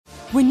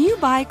When you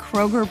buy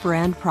Kroger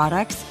brand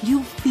products,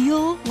 you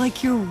feel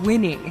like you're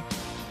winning.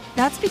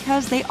 That's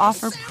because they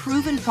offer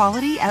proven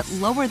quality at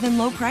lower than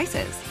low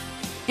prices.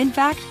 In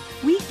fact,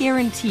 we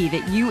guarantee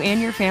that you and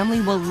your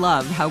family will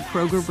love how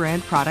Kroger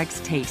brand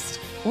products taste,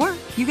 or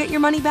you get your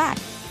money back.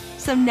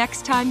 So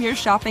next time you're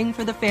shopping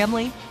for the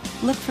family,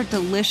 look for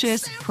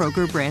delicious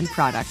Kroger brand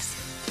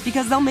products,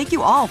 because they'll make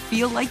you all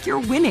feel like you're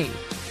winning.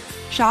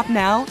 Shop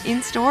now,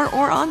 in-store,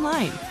 or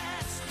online.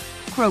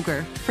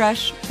 Kroger,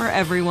 fresh for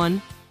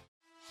everyone.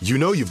 You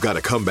know you've got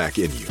a comeback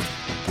in you.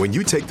 When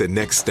you take the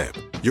next step,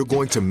 you're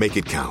going to make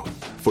it count.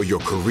 For your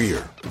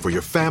career, for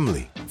your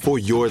family, for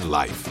your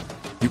life.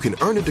 You can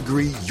earn a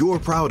degree you're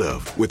proud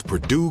of with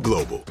Purdue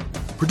Global.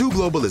 Purdue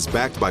Global is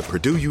backed by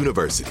Purdue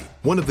University,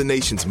 one of the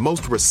nation's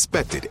most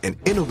respected and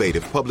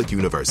innovative public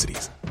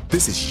universities.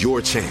 This is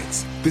your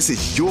chance. This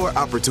is your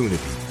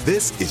opportunity.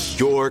 This is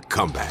your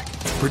comeback.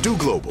 Purdue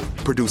Global,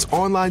 Purdue's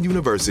online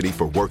university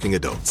for working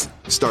adults.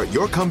 Start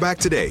your comeback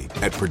today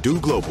at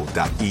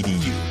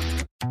purdueglobal.edu.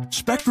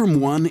 Spectrum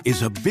One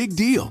is a big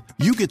deal.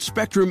 You get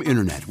Spectrum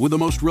Internet with the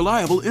most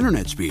reliable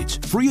internet speeds,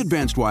 free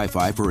advanced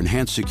Wi-Fi for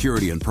enhanced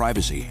security and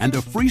privacy, and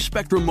a free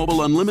Spectrum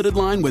Mobile Unlimited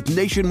line with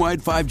nationwide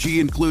 5G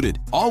included,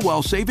 all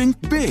while saving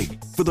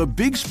big. For the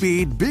big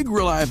speed, big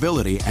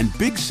reliability, and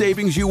big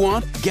savings you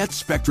want, get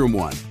Spectrum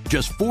One.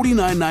 Just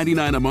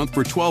 $49.99 a month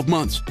for 12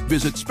 months.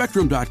 Visit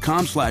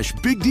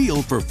spectrum.com/big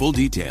deal for full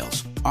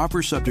details.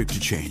 Offer subject to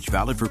change.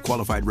 Valid for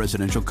qualified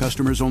residential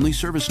customers only.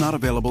 Service not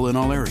available in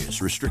all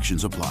areas.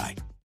 Restrictions apply.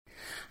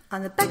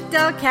 On the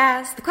Bechdel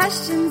cast, the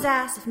questions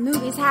asked if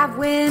movies have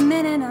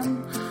women in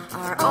them.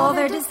 Are all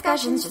their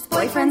discussions just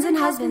boyfriends and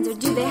husbands, or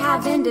do they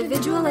have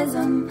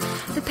individualism?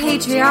 The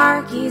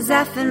patriarchy's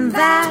effing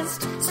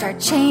vast. Start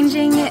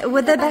changing it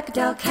with the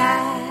Bechdel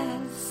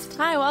cast.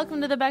 Hi,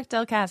 welcome to the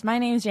Bechdel cast. My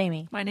name's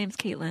Jamie. My name's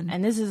Caitlin.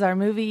 And this is our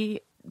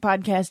movie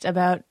podcast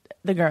about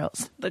the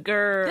girls. The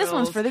girls. This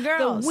one's for the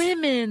girls. The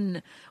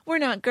women. We're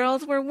not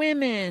girls, we're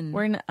women.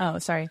 We're not, oh,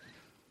 sorry.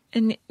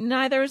 And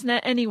neither is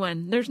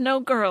anyone. There's no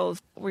girls.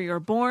 We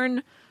are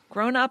born,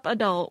 grown-up,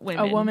 adult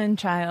women. A woman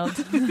child.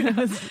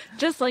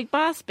 Just like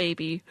Boss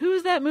Baby.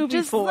 Who's that movie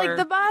Just for? Just like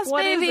the Boss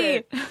what Baby.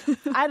 Is it?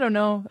 I don't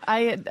know.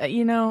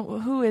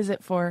 Who is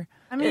it for?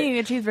 I'm eating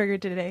a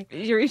cheeseburger today.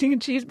 You're eating a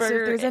cheeseburger. So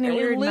if there's any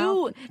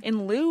weird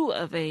in lieu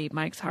of a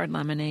Mike's Hard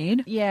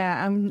Lemonade.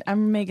 Yeah,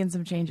 I'm making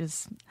some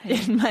changes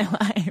in my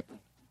life.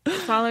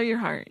 Follow your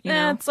heart. You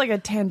know? It's like a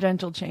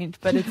tangential change,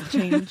 but it's a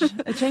change.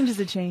 A change is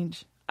a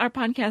change. Our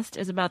podcast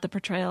is about the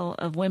portrayal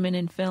of women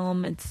in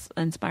film. It's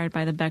inspired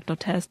by the Bechdel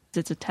test.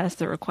 It's a test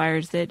that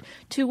requires that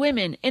two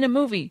women in a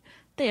movie,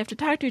 they have to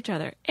talk to each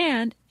other,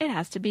 and it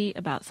has to be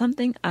about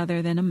something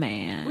other than a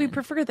man. We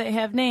prefer they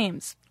have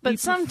names, but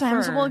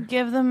sometimes we'll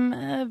give them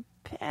a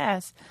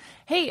pass.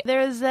 Hey,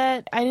 there's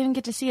that, I didn't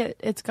get to see it.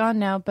 It's gone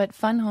now, but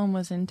Fun Home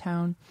was in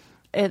town.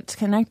 It's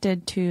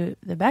connected to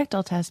the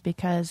Bechdel test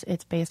because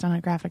it's based on a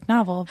graphic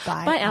novel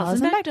by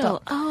Alison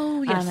Bechdel.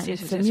 Oh, yes,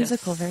 it's a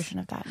musical version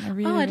of that.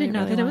 And I didn't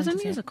know that it was a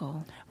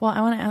musical. Well,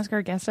 I want to ask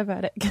our guest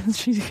about it because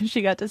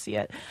she got to see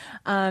it.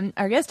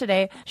 Our guest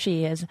today,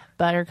 she is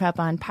Buttercup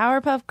on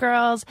Powerpuff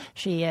Girls.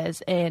 She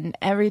is in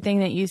everything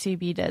that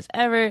UCB does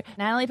ever.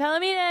 Natalie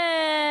Palamides.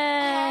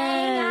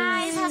 Hey,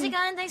 guys. How's it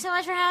going? Thanks so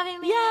much for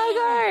having me. Yeah, of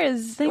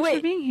course. Thanks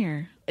for being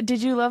here.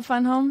 Did you love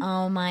Fun Home?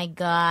 Oh, my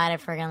God. I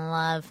freaking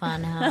love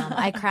Fun Home.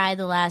 I cried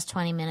the last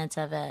 20 minutes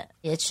of it.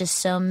 It's just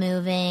so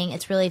moving.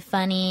 It's really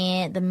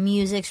funny. The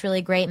music's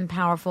really great and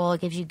powerful.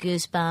 It gives you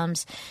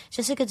goosebumps. It's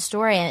just a good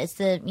story. It's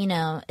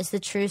the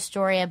true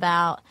story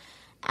about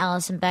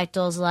Alison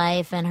Bechdel's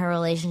life and her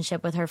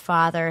relationship with her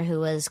father,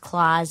 who was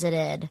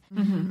closeted.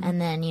 Mm-hmm.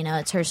 And then,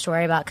 it's her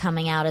story about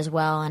coming out as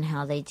well and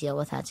how they deal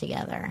with that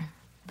together.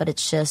 But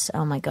it's just,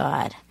 oh my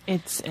God.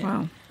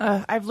 Wow.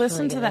 I've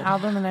listened to the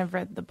album and I've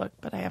read the book,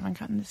 but I haven't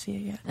gotten to see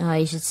it yet. Oh,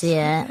 you should see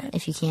it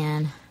if you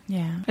can.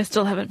 Yeah. I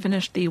still haven't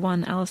finished the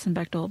one Alison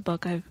Bechdel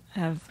book I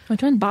have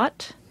Which one?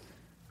 Bought.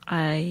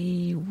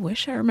 I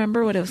wish I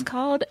remember what it was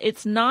called.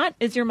 It's not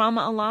Is Your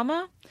Mama a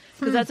Llama?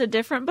 Because that's a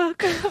different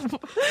book.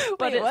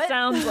 But it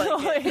sounds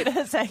like Wait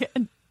a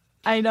second.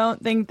 I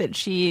don't think that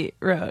she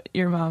wrote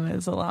Your Mama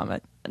is a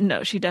Llama.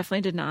 No, she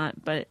definitely did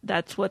not, but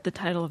that's what the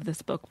title of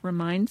this book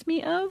reminds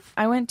me of.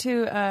 I went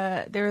to,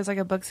 there was like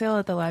a book sale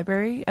at the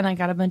library, and I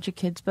got a bunch of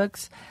kids'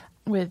 books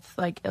with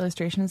like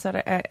illustrations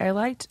that I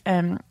liked.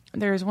 And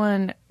there's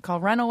one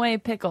called Runaway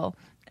Pickle,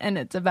 and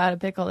it's about a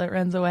pickle that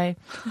runs away.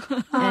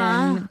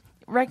 And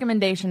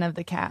recommendation of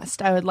the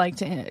cast, I would like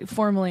to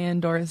formally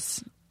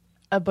endorse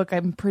a book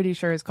I'm pretty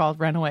sure is called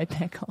Runaway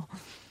Pickle.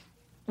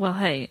 Well,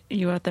 hey,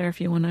 you out there,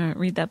 if you want to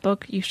read that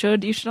book, you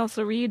should. You should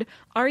also read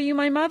Are You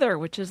My Mother,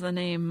 which is the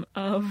name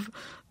of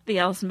the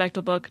Alison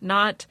Bechdel book,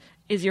 not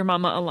Is Your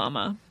Mama a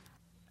Llama.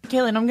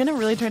 Caitlin, I'm going to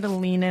really try to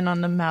lean in on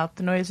the mouth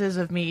noises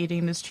of me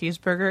eating this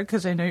cheeseburger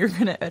because I know you're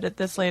going to edit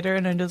this later,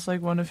 and I just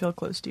want to feel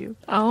close to you.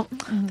 Oh,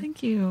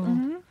 thank you.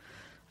 Mm-hmm.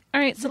 All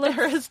right, so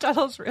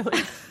Aristotle's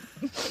really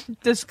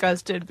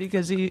disgusted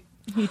because he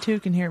too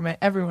can hear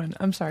everyone.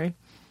 I'm sorry.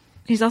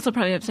 He's also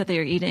probably upset that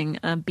you're eating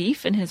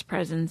beef in his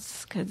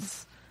presence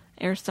because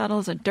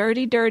Aristotle's a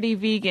dirty, dirty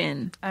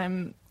vegan.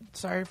 I'm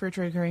sorry for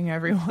triggering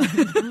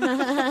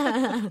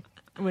everyone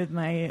with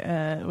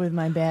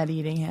my bad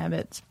eating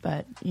habits,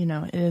 but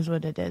it is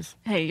what it is.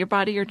 Hey, your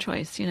body, your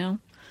choice.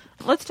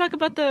 Let's talk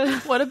about the.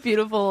 What a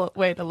beautiful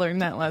way to learn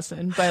that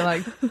lesson,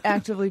 by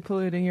actively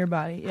polluting your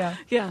body. Yeah.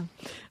 Yeah.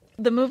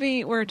 The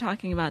movie we're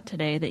talking about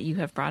today that you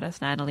have brought us,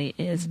 Natalie,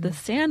 is The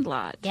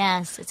Sandlot.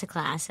 Yes, it's a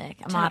classic,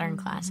 a modern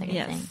classic,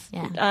 I think.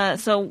 Yeah.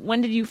 So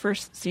when did you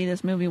first see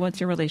this movie?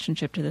 What's your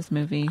relationship to this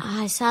movie?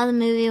 I saw the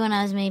movie when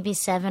I was maybe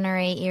 7 or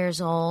 8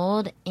 years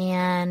old,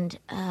 and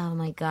oh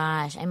my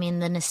gosh, I mean,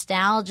 the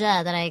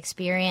nostalgia that I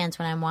experience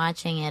when I'm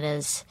watching it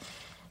is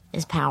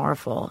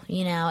powerful.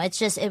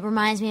 It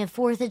reminds me of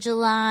 4th of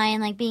July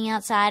and being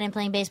outside and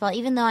playing baseball.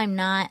 Even though I'm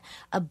not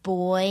a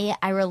boy,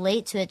 I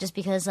relate to it just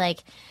because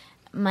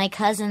my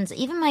cousins,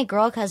 even my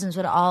girl cousins,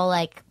 would all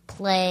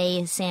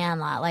play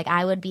Sandlot.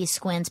 I would be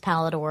Squints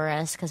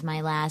Palladorus because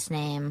my last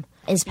name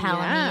is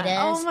Palamides.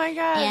 Yeah. Oh my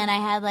god! And I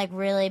had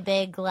really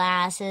big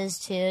glasses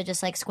too,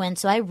 just like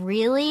Squints. So I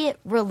really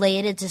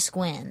related to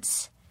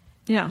Squints.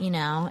 Yeah.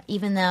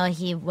 Even though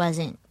he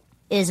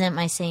isn't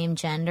my same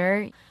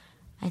gender,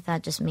 I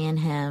thought just me and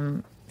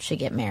him should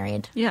get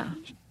married. Yeah.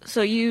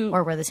 So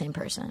or we're the same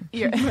person.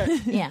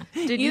 Yeah.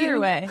 Either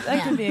way,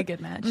 that could be a good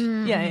match.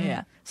 Mm-hmm.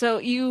 Yeah. So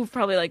you've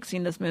probably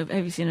seen this movie.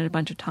 Have you seen it a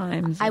bunch of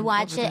times? I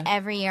watch it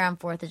every year on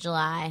 4th of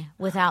July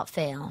without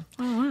fail.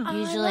 Oh, wow.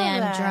 Usually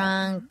I'm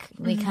drunk.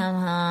 We come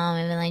home.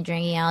 We've been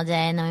drinking all day,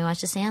 and then we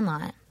watch The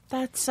Sandlot.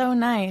 That's so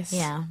nice.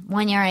 Yeah.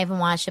 One year I even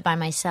watched it by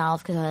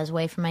myself because I was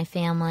away from my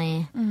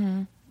family.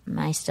 Mm-hmm.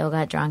 I still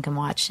got drunk and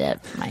watched it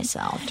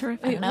myself.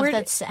 Terrific. I don't know if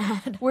that's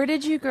sad. Where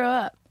did you grow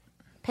up?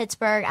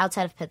 Pittsburgh,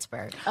 outside of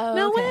Pittsburgh. Oh,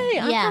 no okay. way.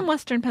 I'm from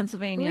Western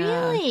Pennsylvania.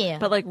 Really?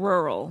 But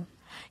rural.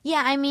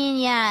 Yeah,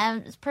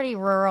 it's pretty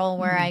rural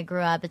where I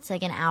grew up. It's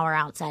an hour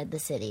outside the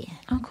city.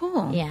 Oh,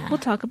 cool. Yeah. We'll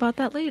talk about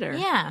that later.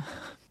 Yeah.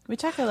 We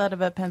talk a lot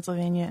about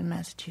Pennsylvania and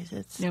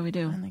Massachusetts. Yeah, we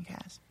do. On the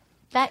cast.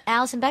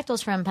 Alison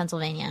Bechdel's from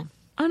Pennsylvania.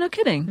 Oh, no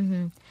kidding.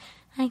 Mm-hmm.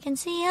 I can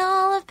see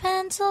all of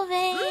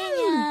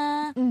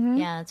Pennsylvania. Mm-hmm.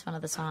 Yeah, that's one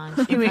of the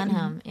songs. Fun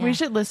home. Yeah. We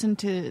should listen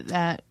to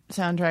that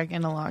soundtrack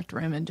in a locked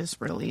room and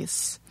just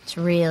release. It's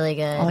really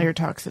good. All your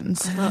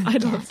toxins.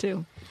 I'd love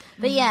to.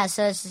 But yeah,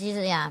 so it's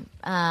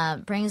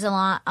brings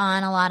on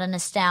a lot of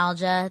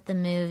nostalgia. The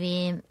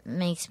movie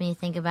makes me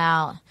think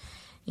about,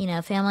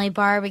 family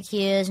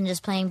barbecues and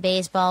just playing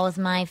baseball with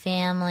my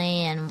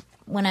family. And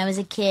when I was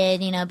a kid,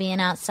 being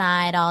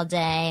outside all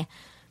day.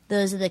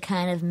 Those are the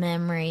kind of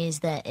memories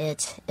that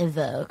it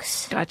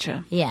evokes.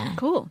 Gotcha. Yeah.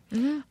 Cool.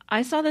 Mm-hmm.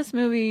 I saw this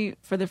movie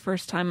for the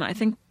first time, I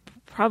think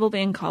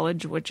probably in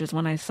college, which is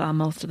when I saw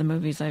most of the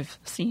movies I've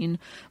seen.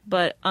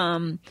 But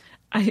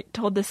I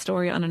told this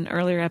story on an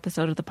earlier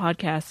episode of the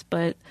podcast,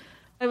 but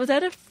I was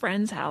at a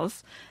friend's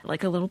house, a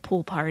little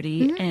pool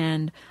party,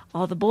 and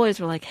all the boys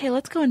were like, hey,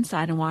 let's go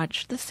inside and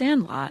watch The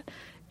Sandlot.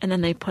 And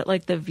then they put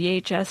the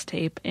VHS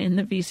tape in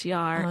the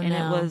VCR, and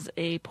it was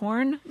a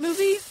porn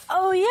movie.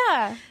 Oh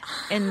yeah,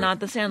 and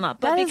not The Sandlot.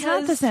 But that is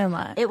not The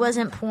Sandlot. It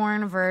wasn't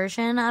porn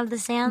version of The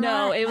Sandlot.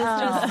 No, it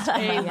was just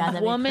a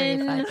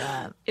woman.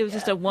 It was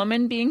just a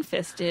woman being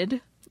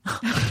fisted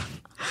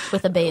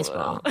with a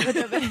baseball.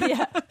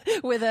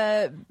 with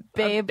a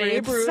Babe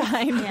Ruth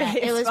signed baseball.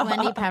 It was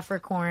Wendy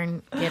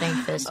Peppercorn getting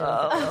fisted.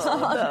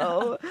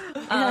 Oh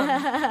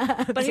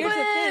no! But here's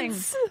the thing.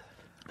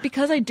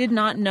 Because I did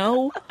not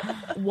know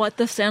what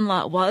The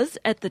Sandlot was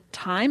at the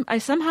time, I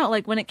somehow,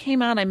 when it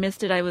came out, I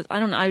missed it. I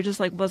don't know, I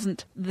just,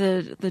 wasn't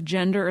the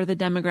gender or the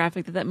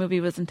demographic that movie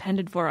was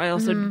intended for. I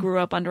also grew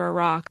up under a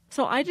rock.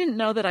 So I didn't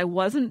know that I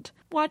wasn't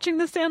watching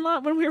The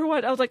Sandlot when we were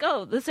I was like,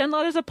 oh, The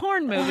Sandlot is a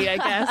porn movie, I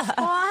guess.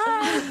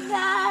 What?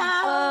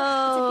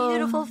 No. It's a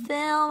beautiful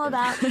film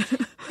about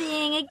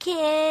being a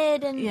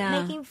kid and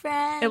making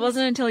friends. It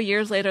wasn't until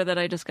years later that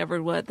I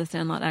discovered what The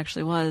Sandlot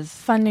actually was.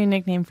 Fun new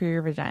nickname for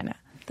your vagina.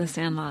 The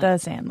Sandlot. The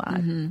Sandlot.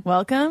 Mm-hmm.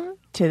 Welcome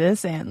to The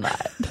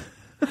Sandlot.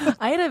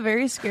 I had a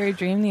very scary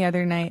dream the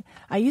other night.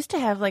 I used to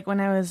have, when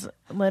I was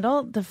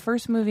little, the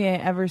first movie I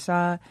ever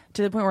saw,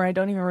 to the point where I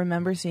don't even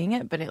remember seeing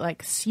it, but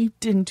it,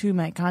 seeped into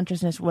my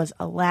consciousness, was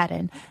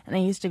Aladdin. And I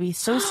used to be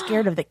so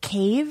scared of the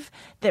cave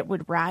that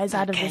would rise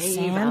out of the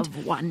sand. Cave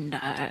of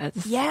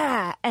Wonders.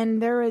 Yeah.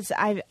 And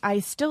I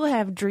still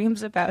have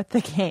dreams about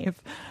the cave.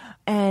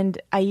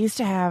 And I used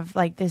to have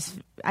this,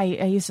 I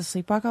used to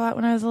sleepwalk a lot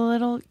when I was a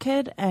little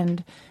kid,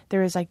 and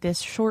there was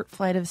this short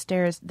flight of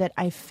stairs that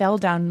I fell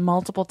down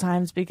multiple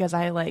times because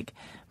I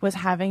was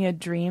having a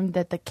dream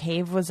that the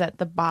cave was at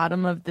the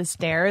bottom of the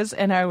stairs,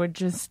 and I would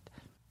just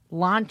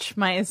launch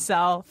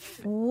myself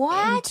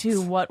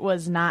into what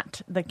was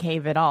not the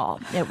cave at all.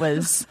 It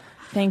was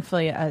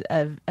thankfully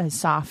a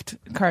soft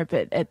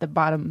carpet at the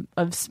bottom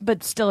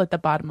but still at the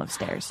bottom of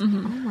stairs.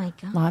 Mm-hmm. Oh my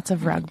God. Lots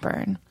of rug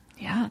burn.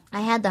 Yeah. I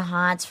had the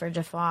hots for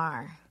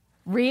Jafar.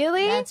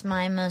 Really? That's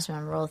my most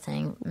memorable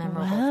thing from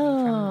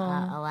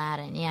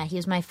Aladdin. Yeah, he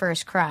was my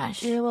first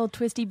crush. You're a little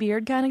twisty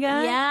beard kind of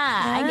guy?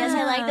 Yeah, I guess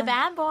I like the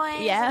bad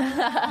boys.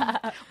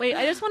 Yeah. Wait,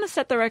 I just want to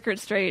set the record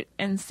straight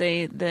and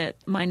say that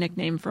my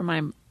nickname for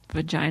my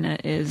vagina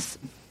is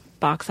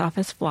box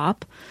office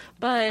flop.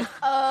 But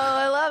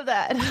I love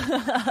that.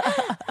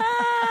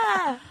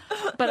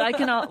 but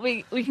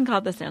we can call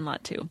it The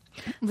Sandlot 2.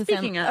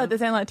 Speaking of The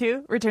Sandlot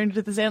 2? Return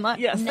to the Sandlot?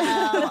 Yes. No,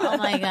 oh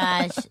my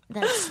gosh,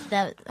 that's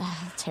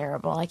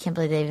terrible. I can't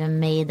believe they even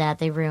made that.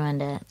 They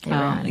ruined it.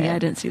 I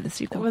didn't see the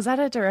sequel. Was that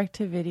a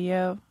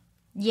direct-to-video?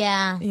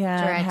 Yeah,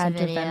 Yeah, it had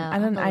to have direct-to-video.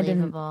 been.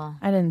 Unbelievable.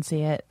 I didn't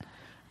see it.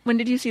 When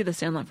did you see The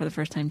Sandlot for the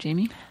first time,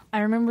 Jamie?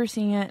 I remember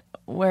seeing it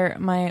where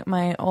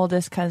my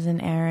oldest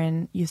cousin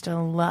Aaron used to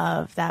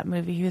love that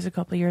movie. He was a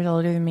couple years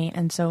older than me,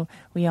 and so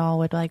we all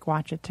would like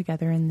watch it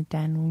together in the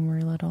den when we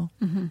were little.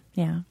 Mm-hmm.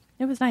 Yeah,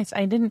 it was nice.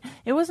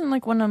 It wasn't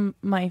like one of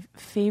my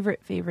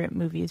favorite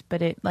movies,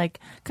 but it like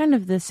kind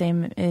of the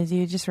same as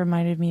you. Just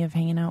reminded me of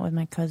hanging out with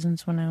my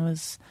cousins when I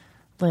was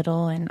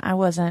little, and I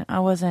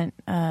wasn't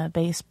a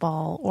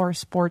baseball or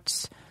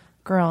sports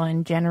girl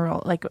in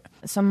general. Like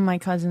some of my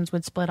cousins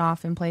would split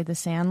off and play The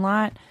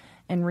Sandlot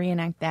and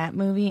reenact that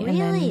movie.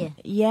 Really?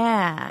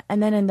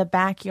 And then in the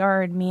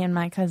backyard, me and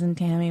my cousin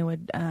Tammy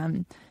would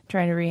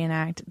try to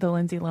reenact the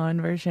Lindsay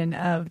Lohan version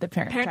of The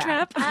Parent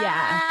Trap.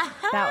 Yeah,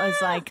 that was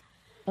like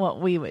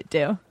what we would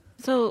do.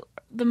 So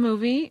the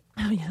movie.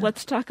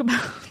 Let's talk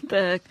about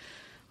Let's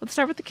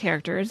start with the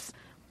characters.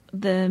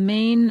 The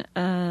main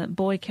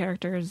boy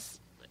characters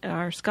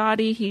are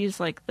Scotty. He's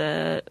like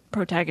the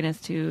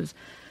protagonist who's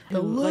the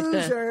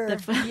loser.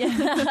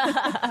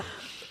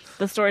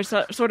 The story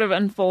sort of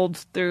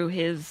unfolds through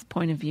his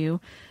point of view.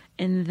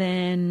 And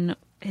then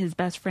his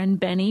best friend,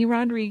 Benny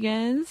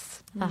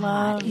Rodriguez.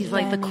 He's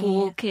like the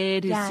cool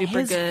kid who's super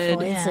his good.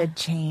 Voice had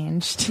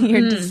changed.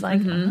 You're just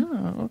like,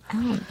 oh,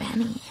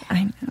 Benny.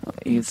 I know.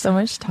 He's so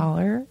much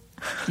taller.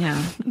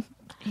 Yeah.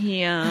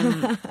 He,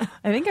 I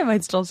think I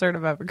might still sort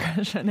of have a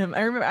crush on him. I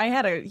remember I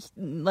had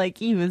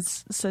he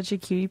was such a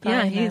cutie pie.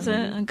 Yeah, he's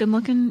a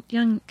good-looking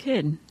young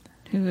kid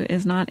who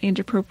is not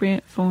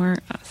age-appropriate for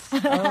us.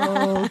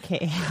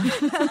 Okay.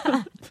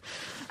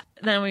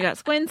 Then we got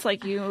Squints,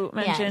 like you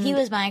mentioned. Yeah, he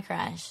was my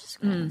crush.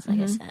 Squints, like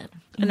I said.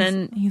 And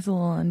then he's a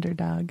little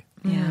underdog.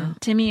 Yeah.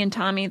 Timmy and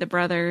Tommy, the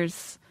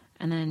brothers.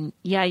 And then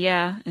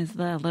Yeah is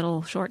the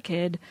little short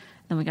kid.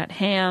 Then we got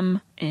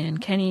Ham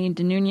and Kenny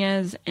De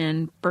Nunez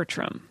and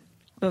Bertram.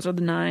 Those are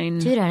the 9.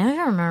 Dude, I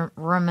don't even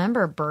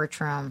remember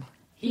Bertram.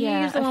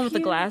 He's the one with the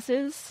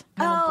glasses.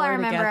 I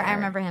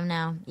remember him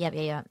now.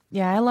 Yep.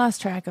 Yeah, I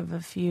lost track of a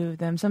few of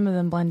them. Some of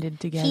them blended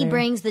together. He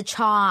brings the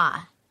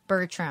chaw,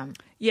 Bertram.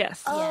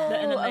 Yes. And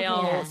then they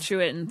all chew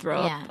it and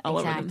throw up all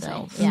over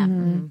themselves. Yeah.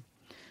 Mm-hmm.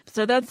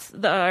 So that's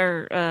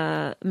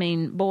our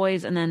main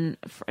boys. And then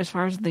as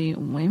far as the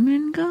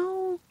women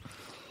go...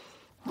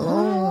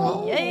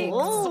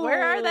 Yikes.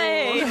 Where are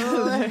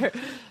they?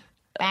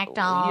 Back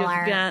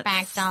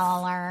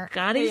dollar.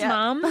 Scotty's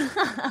mom.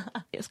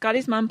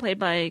 Scotty's mom, played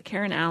by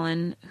Karen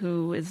Allen,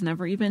 who is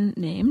never even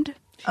named.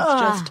 She's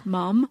just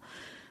Mom.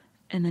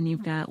 And then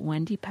you've got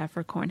Wendy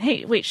Peppercorn.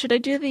 Hey, wait, should I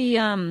do the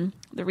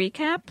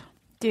recap?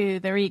 Do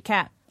the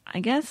recap.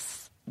 I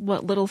guess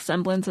what little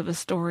semblance of a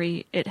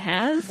story it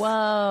has.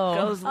 Whoa.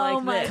 Goes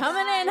like this.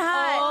 Coming in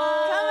hot.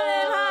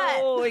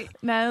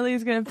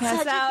 Natalie's going to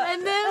pass out.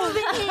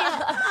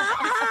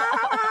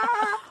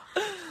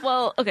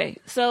 Well, okay,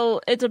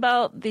 so it's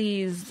about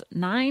these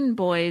 9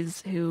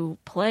 boys who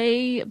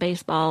play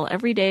baseball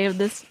every day of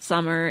this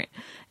summer.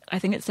 I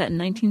think it's set in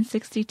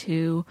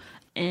 1962.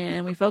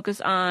 And we focus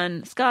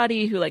on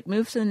Scotty, who like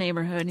moves to the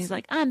neighborhood, and he's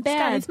like, "I'm bad.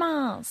 Scotty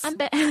Smalls. I'm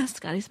bad."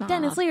 Scotty Smalls.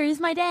 Dennis Leary's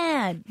my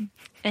dad.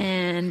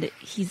 And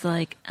he's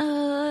like,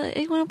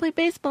 I want to play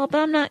baseball, but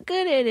I'm not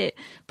good at it.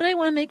 But I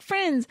want to make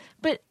friends,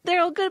 but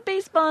they're all good at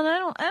baseball, and I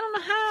don't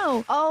know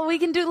how. Oh, we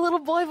can do little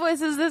boy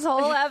voices this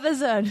whole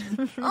episode.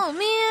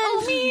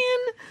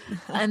 Oh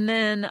man. And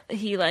then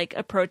he like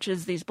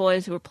approaches these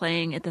boys who are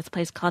playing at this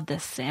place called the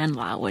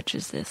Sandlot, which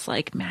is this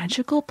like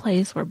magical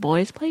place where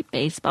boys play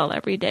baseball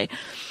every day.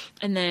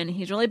 And then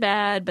he's really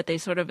bad, but they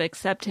sort of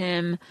accept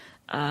him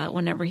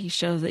whenever he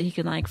shows that he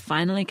can like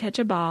finally catch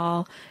a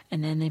ball.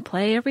 And then they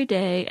play every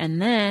day.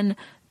 And then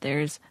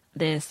there's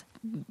this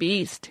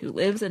beast who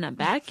lives in a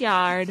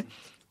backyard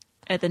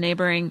at the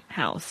neighboring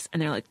house.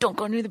 And they're like, "Don't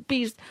go near the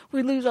beast.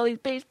 We lose all these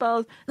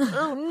baseballs.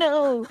 Oh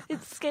no,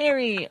 it's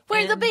scary."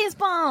 Where's the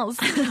baseballs?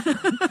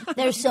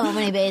 There's so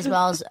many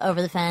baseballs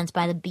over the fence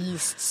by the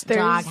beast's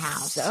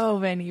doghouse. So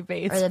many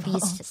baseballs. Or the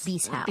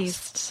beast house.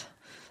 Beast.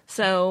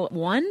 So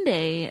one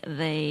day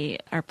they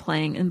are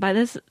playing, and by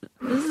this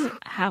is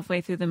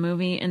halfway through the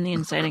movie, and the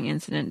inciting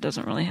incident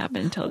doesn't really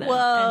happen until then.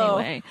 Whoa.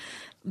 Anyway,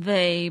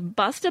 they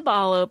bust a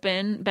ball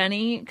open.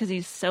 Benny, because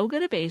he's so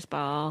good at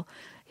baseball,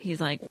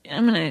 he's like,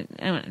 I'm gonna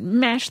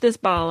mash this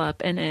ball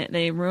up, and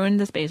they ruined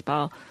this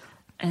baseball.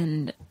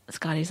 And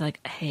Scotty's like,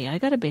 "Hey, I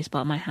got a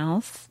baseball at my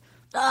house.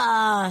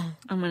 I'm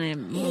gonna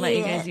let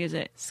you guys use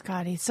it."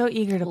 Scotty's so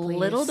eager to please.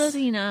 Little does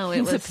he know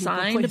it was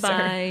signed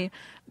by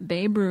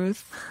Babe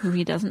Ruth, who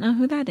he doesn't know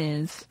who that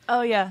is.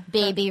 Oh, yeah.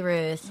 Baby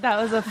Ruth. That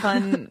was a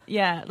fun,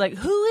 like,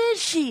 who is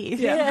she?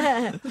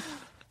 Yeah.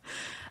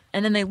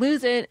 And then they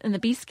lose it, and the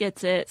beast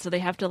gets it, so they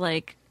have to,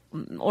 like,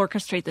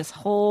 orchestrate this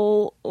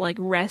whole like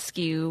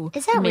rescue.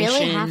 Is that mission.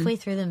 really halfway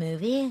through the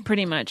movie?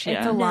 Pretty much, yeah.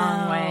 It's a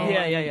long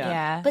way.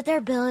 Yeah. But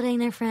they're building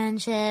their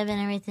friendship and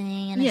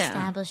everything, and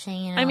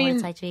establishing, what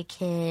it's like to be a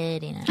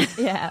kid,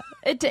 Yeah,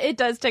 it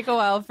does take a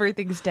while for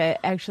things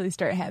to actually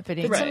start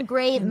happening. But some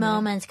great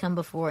moments come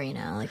before,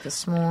 like the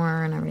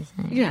s'more and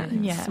everything. Yeah,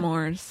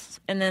 s'mores.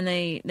 And then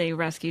they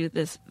rescue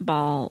this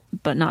ball,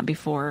 but not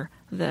before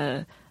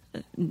the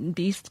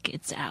beast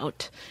gets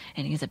out,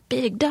 and he's a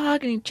big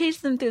dog, and he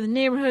chases them through the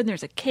neighborhood, and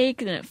there's a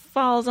cake, and it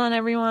falls on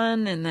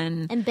everyone,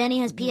 and Benny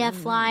has PF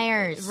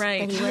flyers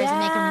right. that he wears to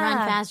make him run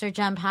faster,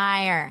 jump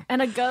higher.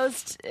 And a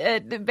ghost,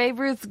 Babe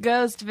Ruth's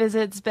ghost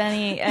visits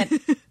Benny at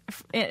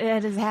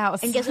his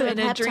house. And gets with a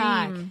pep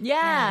talk.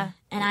 Yeah.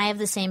 And I have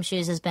the same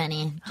shoes as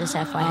Benny, just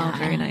FYI. Oh,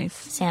 very nice.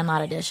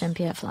 Sandlot edition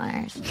PF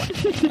flyers.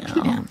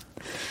 Yeah.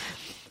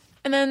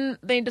 And then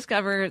they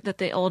discover that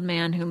the old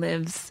man who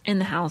lives in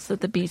the house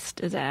that the beast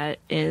is at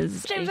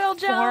is James Earl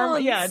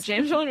Jones.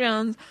 James Earl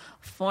Jones,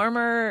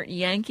 former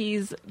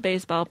Yankees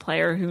baseball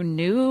player who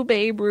knew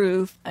Babe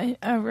Ruth.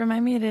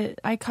 Remind me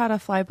I caught a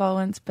fly ball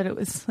once, but it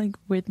was like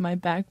with my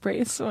back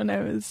brace when I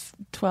was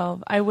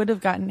 12. I would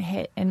have gotten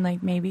hit and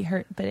like maybe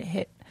hurt, but it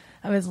hit.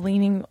 I was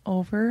leaning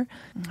over.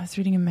 I was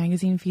reading a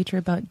magazine feature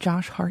about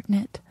Josh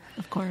Hartnett.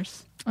 Of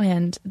course.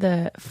 And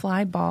the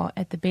fly ball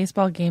at the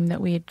baseball game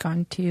that we had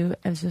gone to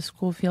as a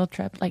school field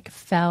trip, like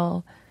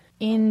fell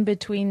in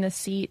between the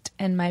seat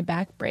and my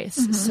back brace,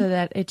 so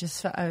that it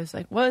just, I was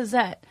like, what is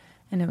that?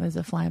 And it was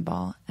a fly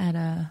ball at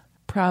a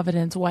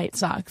Providence White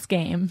Sox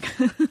game.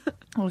 It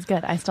was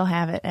good. I still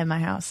have it at my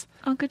house.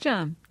 Oh, good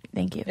job.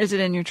 Thank you. Is it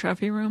in your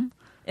trophy room?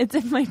 It's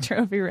in my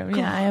trophy room.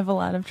 Yeah, I have a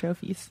lot of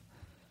trophies.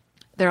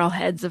 They're all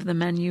heads of the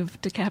men you've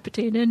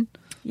decapitated.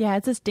 Yeah,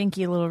 it's a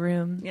stinky little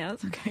room. Yeah,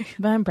 that's okay.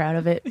 But I'm proud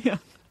of it. Yeah.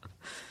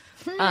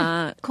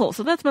 Cool.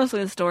 So that's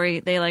mostly the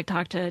story. They like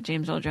talk to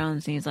James Earl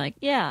Jones, and he's like,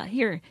 "Yeah,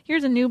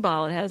 here's a new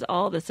ball. It has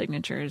all the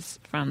signatures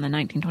from the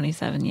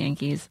 1927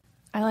 Yankees."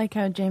 I like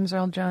how James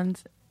Earl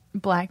Jones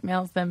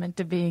blackmails them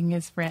into being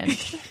his friend.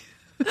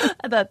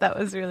 I thought that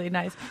was really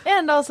nice,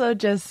 and also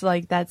just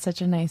like that's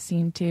such a nice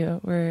scene too,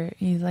 where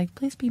he's like,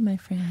 "Please be my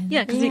friend."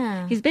 Yeah,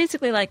 because he's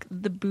basically like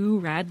the Boo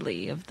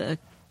Radley of the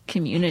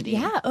community.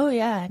 Yeah. Oh,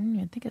 yeah. I didn't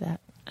even think of that.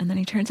 And then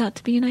he turns out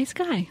to be a nice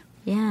guy.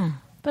 Yeah.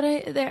 But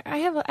I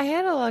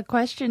had a lot of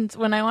questions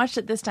when I watched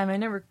it this time. I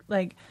never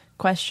like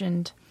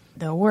questioned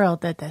the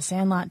world that the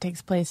Sandlot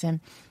takes place in.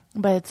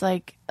 But it's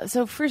like,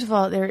 so first of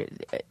all,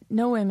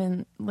 no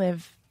women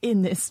live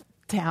in this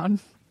town.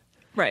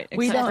 Right.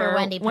 Except for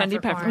Wendy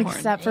Peppercorn.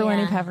 Except for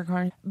Wendy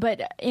Peppercorn.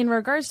 But in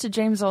regards to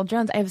James Earl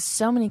Jones, I have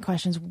so many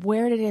questions.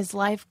 Where did his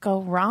life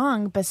go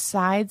wrong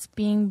besides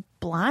being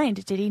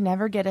blind? Did he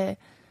never get a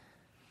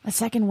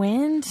second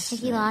wind? I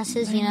think he lost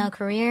his,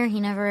 career. He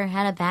never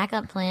had a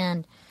backup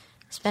plan,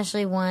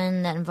 especially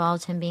one that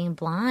involved him being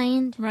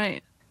blind.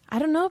 Right. I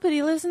don't know, but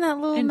he lives in that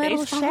little metal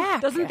baseball?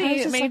 shack.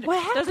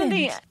 What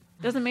happened?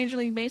 Doesn't Major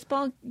League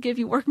Baseball give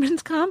you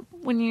workman's comp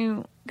when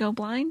you go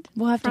blind?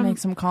 We'll have to make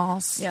some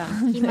calls. Yeah.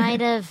 He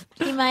might have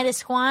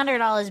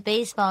squandered all his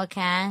baseball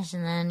cash,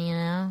 and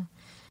then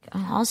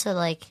also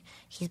like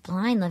he's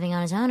blind, living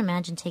on his own.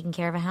 Imagine taking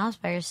care of a house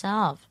by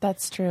yourself.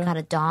 That's true. Got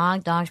a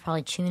dog. Dog's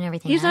probably chewing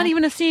everything. He's up. not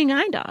even a seeing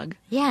eye dog.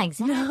 Yeah,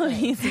 exactly. No,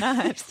 he's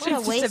not. What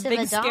a waste just a big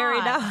of a dog.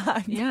 scary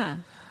dog. Yeah.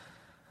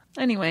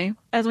 Anyway,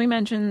 as we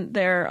mentioned,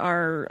 there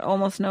are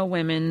almost no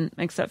women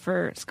except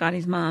for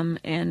Scotty's mom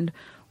and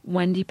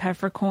Wendy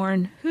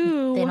Peppercorn,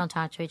 who They don't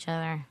talk to each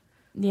other.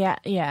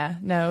 Yeah.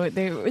 No,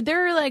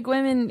 they're like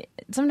women.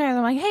 Sometimes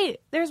I'm like, hey,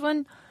 there's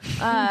one.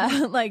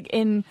 Like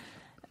in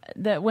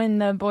that when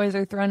the boys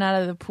are thrown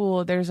out of the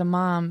pool, there's a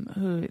mom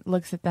who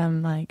looks at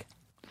them like,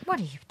 What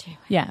are you doing?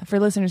 yeah. For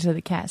listeners to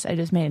the cast, I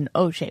just made an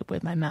O shape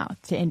with my mouth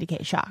to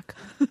indicate shock.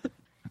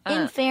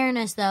 In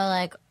fairness, though,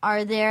 like,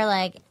 are there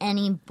like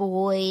any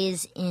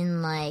boys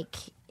in like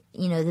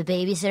the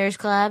Babysitters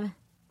Club?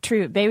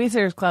 True,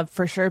 Babysitter's Club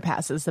for sure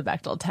passes the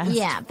Bechdel test.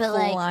 Yeah, but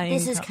like Flying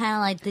this is kind of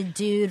like the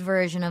dude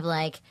version of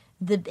like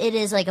it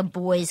is like a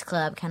boys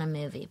club kind of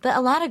movie. But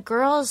a lot of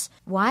girls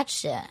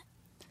watched it.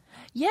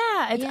 Yeah,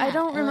 I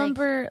don't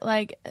remember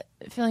like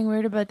feeling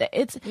weird about that.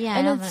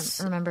 I don't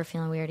remember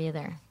feeling weird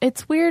either.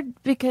 It's weird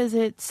because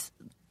it's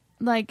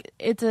like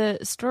it's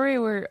a story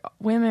where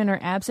women are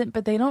absent,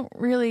 but they don't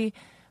really,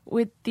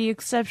 with the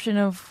exception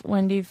of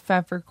Wendy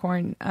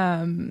Peppercorn.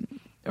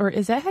 Or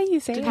is that how you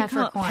say it?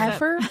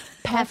 Peppercorn.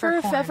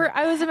 Pepper.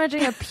 I was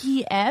imagining a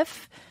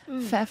PF.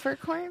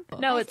 Peppercorn.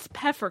 No, it's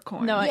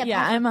Peppercorn. No,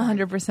 yeah, I'm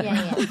 100%.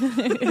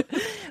 Yeah.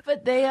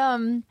 But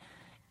they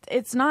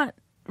it's not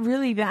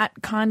really that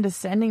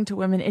condescending to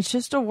women. It's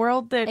just a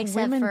world that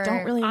women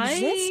don't really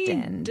exist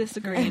in.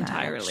 Disagree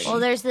entirely. Well,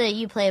 there's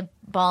you play a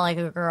ball like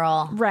a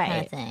girl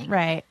kind of thing.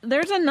 Right.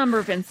 There's a number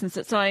of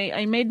instances, so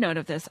I made note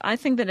of this. I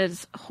think that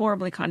it's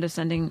horribly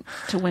condescending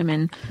to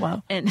women.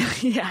 Whoa. And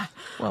yeah,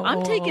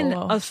 I'm taking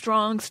a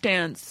strong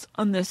stance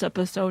on this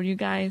episode, you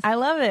guys. I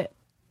love it.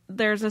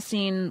 There's a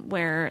scene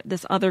where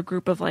this other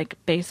group of like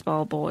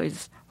baseball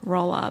boys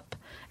roll up,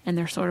 and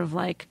they're sort of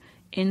like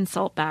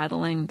insult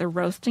battling. They're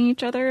roasting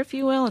each other, if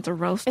you will. It's a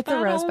roast battle.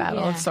 It's a roast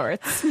battle of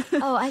sorts.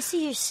 Oh, I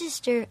see your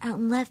sister out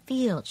in left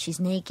field. She's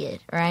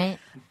naked, right?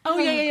 Oh,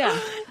 yeah.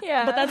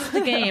 Yeah. But that's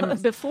the game.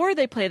 Before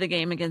they play the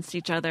game against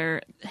each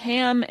other,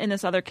 Ham and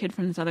this other kid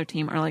from this other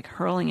team are like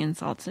hurling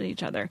insults at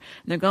each other. And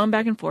they're going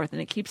back and forth,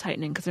 and it keeps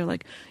heightening because they're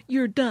like,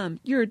 you're dumb,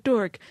 you're a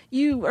dork,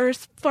 you are a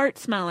fart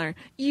smeller,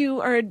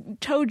 you are a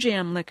toe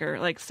jam licker,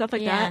 like stuff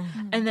like that.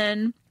 And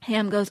then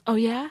Ham goes, oh,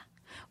 yeah?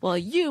 Well,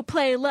 you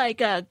play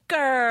like a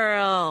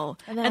girl.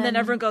 And then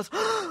everyone goes,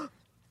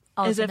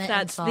 as if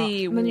that's insult.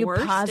 the And then you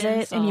worst pause it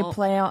insult. and you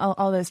play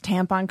all those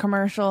tampon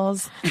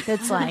commercials.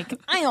 That's like,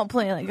 I don't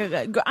play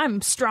like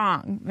I'm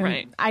strong. And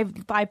Right.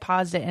 I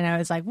paused it and I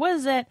was like, what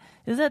is it?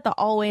 Is that the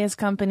Always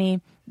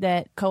company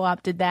that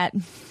co-opted that?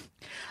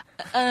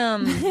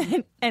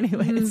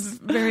 Anyways.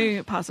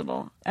 Very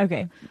possible.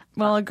 Okay.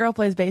 Well, a girl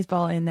plays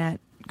baseball in that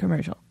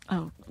commercial.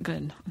 Oh,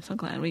 good. I'm so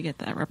glad we get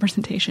that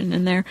representation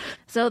in there.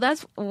 So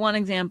that's one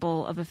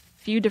example of a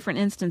few different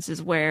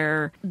instances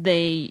where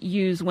they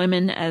use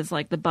women as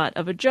like the butt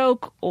of a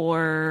joke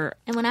or...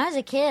 And when I was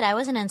a kid, I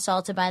wasn't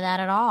insulted by that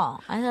at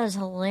all. I thought it was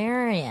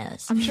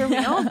hilarious. I'm sure we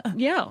all...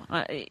 Yeah.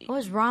 What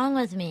was wrong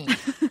with me?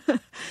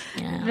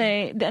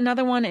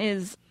 Another one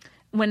is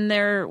when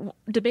they're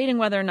debating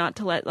whether or not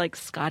to let like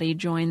Scotty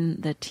join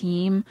the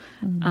team.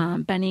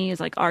 Benny is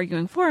like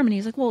arguing for him, and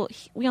he's like, "Well,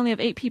 we only have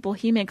 8 people.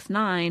 He makes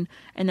 9."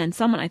 And then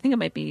someone, I think it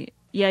might be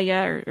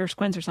or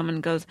Squints or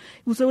someone goes,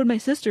 "Well, so would my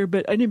sister,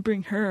 but I didn't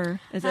bring her."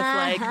 As if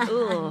like,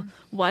 ugh,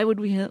 why would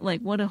we? Like,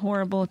 what a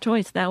horrible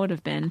choice that would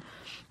have been.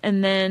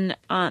 And then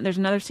there's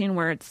another scene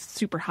where it's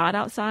super hot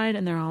outside,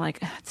 and they're all like,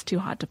 "It's too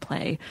hot to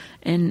play."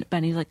 And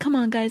Benny's like, "Come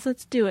on, guys,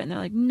 let's do it." And they're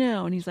like,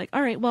 "No." And he's like,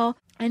 "All right, well,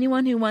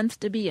 anyone who wants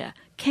to be a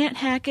can't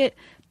hack it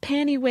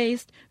panty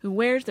waist who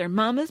wears their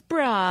mama's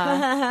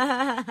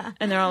bra."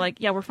 And they're all like,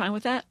 "Yeah, we're fine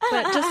with that."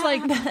 But just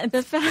like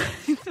the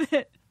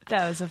fact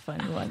That was a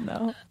funny one,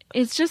 though.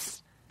 it's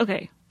just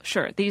okay.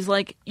 Sure, these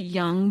like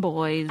young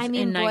boys I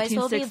mean, in boys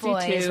will be 1962,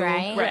 boys,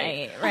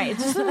 right? Right.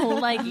 Just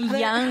like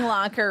young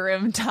locker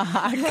room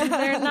talk.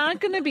 They're not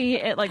going to be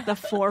at like the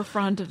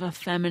forefront of a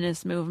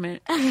feminist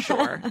movement.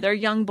 Sure, they're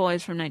young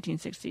boys from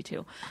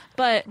 1962,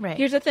 but Right.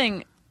 here's the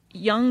thing: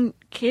 young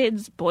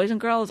kids, boys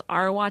and girls,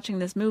 are watching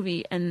this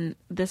movie, and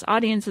this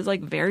audience is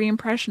like very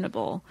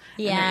impressionable.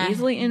 And Yeah. they're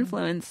easily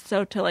influenced.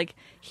 So to like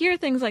hear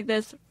things like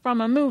this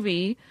from a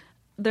movie,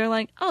 they're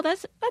like, "Oh,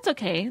 that's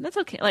okay. That's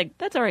okay. Like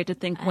that's all right to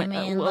think I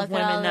mean, look of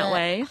at all women that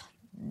way."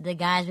 The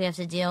guys we have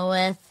to deal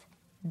with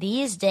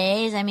these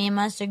days, I mean,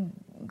 must have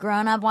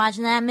grown up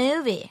watching that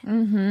movie.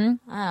 Mm-hmm.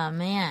 Oh,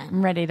 man.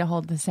 I'm ready to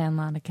hold the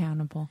Sandlot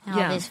accountable.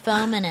 All these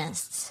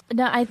feminists.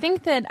 No, I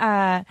think that,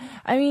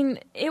 I mean,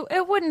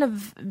 it wouldn't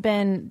have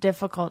been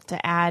difficult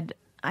to add,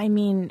 I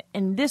mean,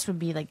 and this would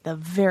be like the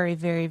very,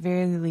 very,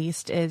 very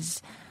least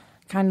is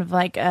kind of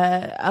like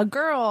a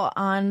girl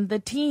on the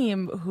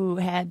team who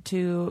had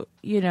to,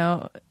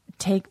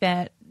 take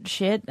that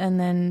shit and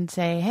then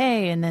say,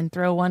 hey, and then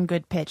throw one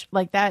good pitch.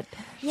 Like that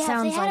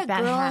sounds if they like had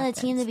that a girl on the happens.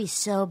 team, that'd be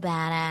so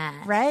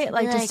badass. Right?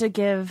 Like Be just to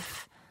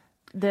give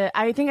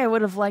I think I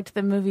would have liked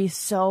the movie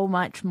so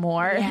much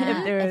more if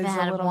there was if it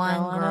had a little one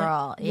girl in it.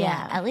 girl.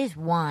 Yeah, at least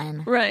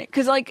one. Right,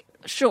 because like,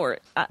 sure,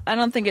 I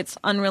don't think it's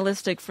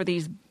unrealistic for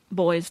these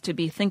boys to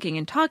be thinking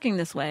and talking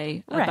this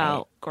way Right.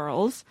 about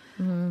girls,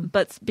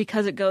 but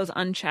because it goes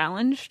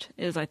unchallenged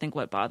is, I think,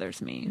 what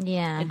bothers me.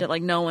 Yeah.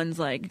 like no one's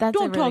like, That's a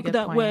don't really talk good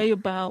that point. way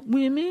about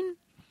women.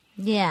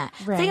 Yeah.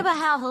 Right. Think about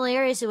how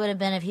hilarious it would have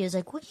been if he was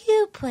like, "Well,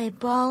 you play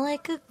ball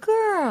like a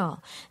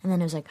girl," and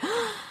then it was like,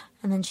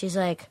 and then she's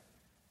like,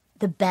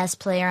 the best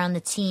player on the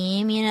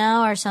team,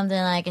 or something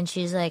like, and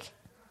she's like,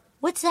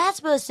 "What's that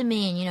supposed to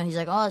mean?" He's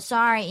like, "Oh,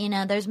 sorry."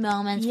 There's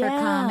moments for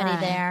comedy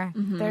there.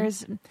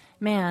 There's,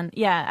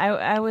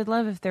 I would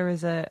love if there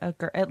was a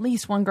girl, at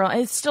least one girl.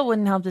 It still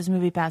wouldn't help this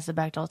movie pass the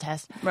Bechdel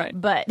test. Right.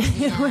 But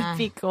it would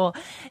be cool.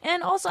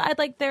 And also, I'd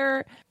like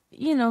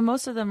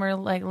most of them are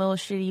like little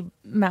shitty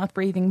mouth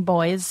breathing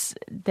boys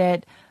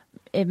that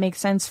it makes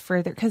sense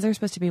for because they're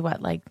supposed to be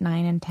what, like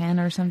 9 and 10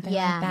 or something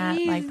Yeah. like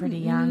that, like pretty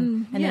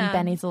young. And then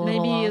Benny's a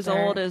little maybe older. as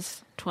old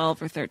as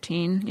 12 or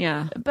 13.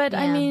 Yeah. But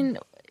I Yeah. mean,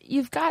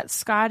 you've got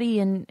Scotty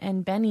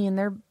and Benny, and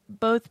they're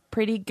both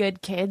pretty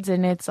good kids,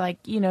 and it's like,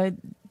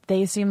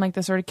 they seem like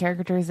the sort of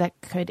characters that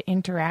could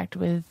interact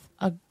with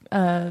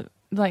a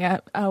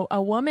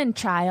woman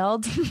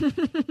child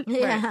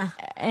Yeah.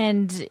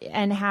 and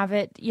have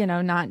it,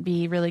 not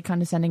be really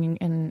condescending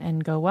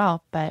and go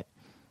well, but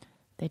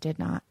they did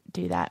not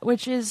do that,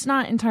 which is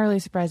not entirely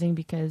surprising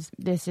because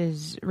this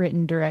is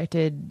written,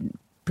 directed,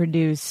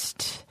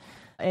 produced.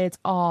 It's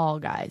all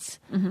guys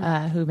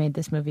who made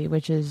this movie,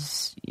 which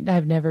is,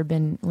 I've never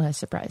been less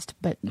surprised,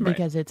 but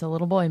because it's a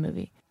little boy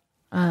movie.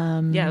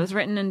 Yeah, it was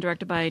written and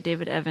directed by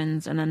David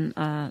Evans, and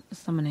then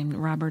someone named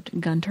Robert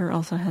Gunter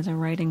also has a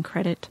writing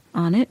credit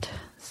on it,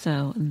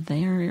 so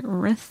they're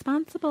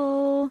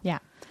responsible. Yeah.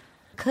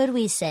 Could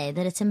we say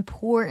that it's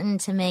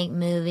important to make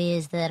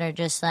movies that are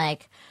just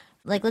like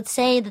let's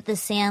say that The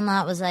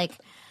Sandlot was like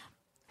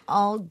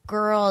all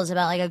girls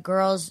about like a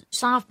girls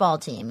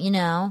softball team, you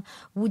know?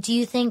 Do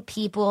you think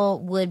people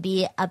would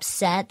be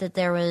upset that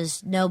there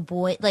was no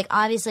boy? Like,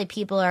 obviously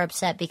people are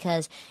upset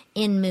because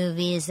in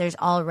movies there's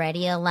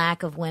already a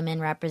lack of women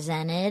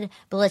represented,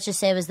 but let's just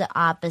say it was the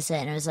opposite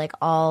and it was like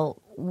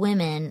all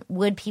women.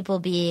 Would people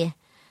be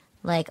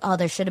like, oh,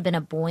 there should have been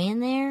a boy in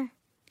there?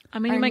 I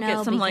mean, you might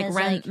get some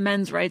like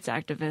men's rights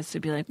activists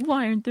who'd be like,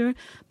 why aren't there?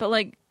 But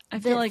like, I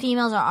feel like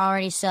females are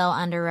already so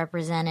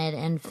underrepresented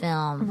in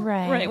film.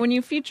 Right. When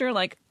you feature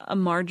like a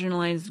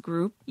marginalized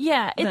group.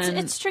 Yeah,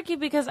 it's tricky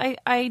because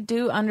I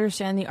do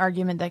understand the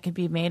argument that could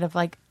be made of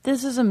like,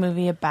 this is a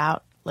movie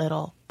about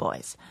little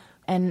boys.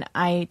 And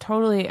I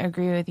totally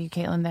agree with you,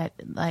 Caitlin, that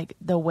like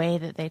the way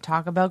that they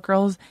talk about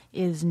girls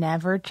is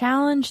never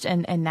challenged.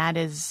 And that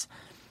is,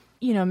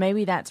 you know,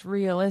 maybe that's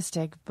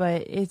realistic,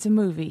 but it's a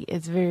movie.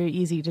 It's very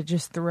easy to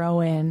just throw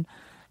in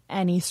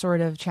any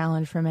sort of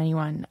challenge from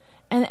anyone.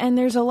 And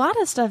there's a lot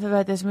of stuff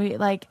about this movie.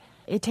 Like,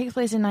 it takes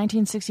place in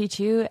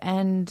 1962,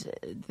 and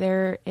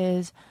there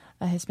is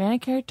a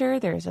Hispanic character,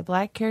 there's a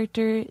black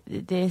character.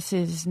 This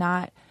is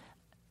not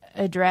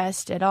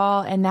addressed at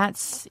all. And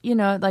that's, you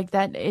know, like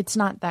that, it's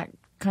not that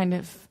kind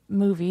of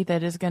movie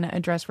that is going to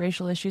address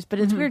racial issues. But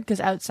it's weird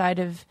because outside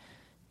of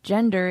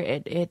gender,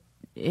 it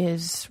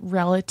is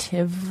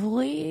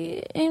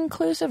relatively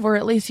inclusive, or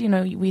at least, you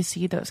know, we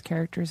see those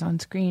characters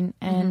on screen.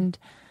 And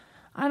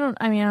I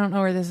don't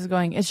know where this is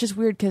going. It's just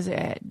weird because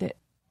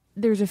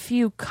there's a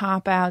few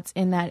cop-outs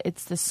in that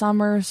it's the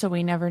summer, so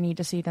we never need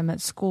to see them at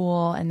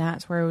school, and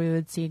that's where we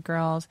would see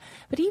girls.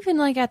 But even,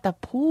 like, at the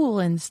pool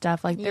and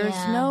stuff, like, there's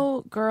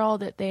no girl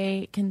that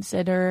they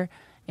consider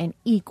an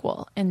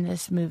equal in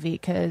this movie,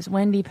 because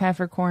Wendy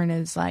Peppercorn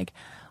is, like,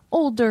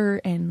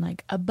 older and,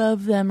 like,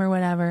 above them or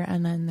whatever,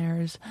 and then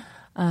there's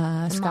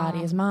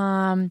Scotty's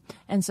mom,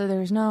 and so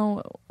there's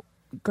no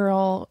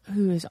girl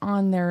who is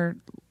on their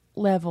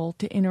level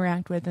to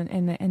interact with,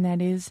 and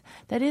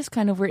that is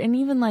kind of weird and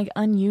even like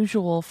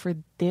unusual for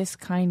this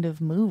kind of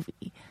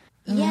movie.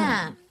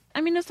 Yeah. I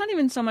mean, it's not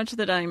even so much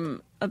that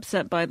I'm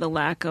upset by the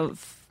lack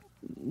of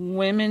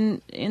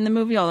women in the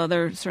movie, although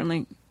there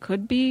certainly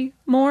could be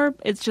more.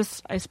 It's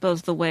just, I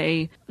suppose, the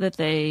way that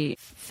they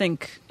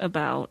think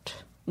about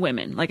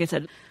women. Like I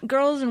said,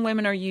 girls and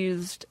women are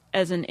used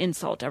as an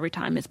insult every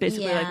time. It's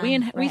basically like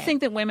we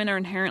think that women are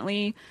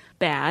inherently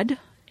bad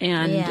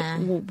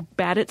and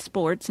bad at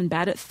sports and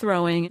bad at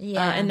throwing,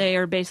 and they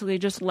are basically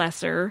just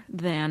lesser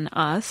than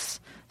us.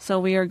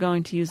 So we are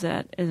going to use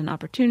that as an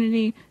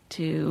opportunity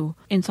to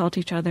insult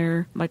each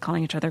other by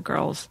calling each other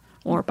girls,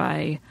 or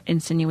by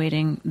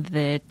insinuating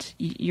that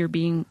you're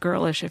being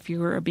girlish if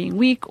you are being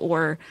weak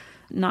or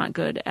not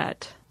good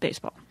at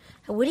baseball.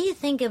 What do you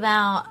think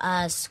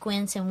about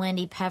Squints and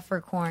Wendy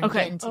Peppercorn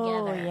getting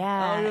together? Oh,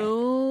 yeah.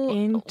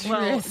 Interesting.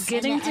 Well,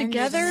 getting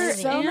together.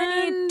 So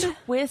many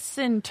twists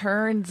and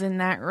turns in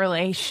that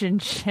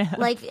relationship.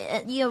 Like,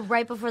 you know,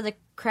 right before the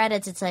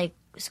credits, it's like,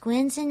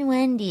 Squints and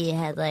Wendy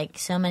had, like,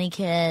 so many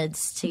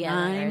kids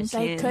together.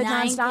 They could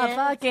not stop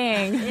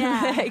fucking.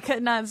 Yeah. They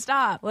could not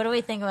stop. What do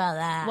we think about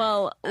that?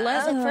 Well,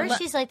 at first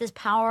she's, like, this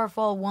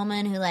powerful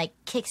woman who, like,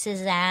 kicks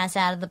his ass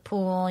out of the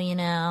pool, you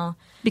know?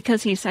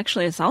 Because he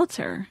sexually assaults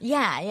her.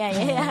 Yeah.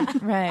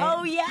 Right.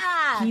 Oh,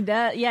 yeah. He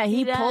does. Yeah,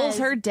 he pulls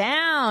her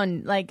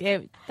down. Like,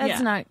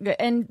 that's not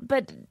good.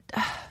 But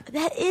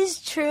that is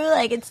true.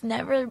 Like, it's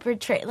never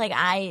portrayed. Like,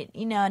 it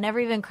never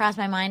even crossed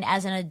my mind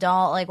as an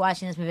adult. Like,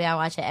 watching this movie, I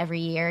watch it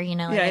every year, you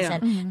know, like I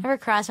said. Never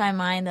crossed my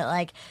mind that,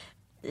 like,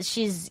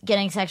 she's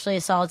getting sexually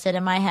assaulted.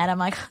 In my head, I'm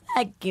like,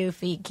 that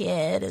goofy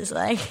kid is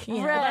like, you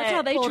know, that's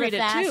how they treat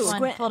it, too.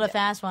 Pulled a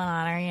fast one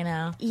on her, you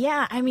know.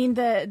 Yeah, I mean,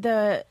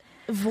 the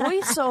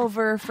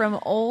voiceover from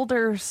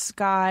older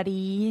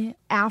Scotty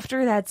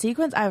after that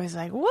sequence, I was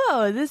like,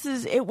 whoa,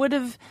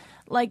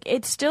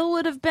 it still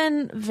would have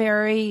been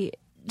very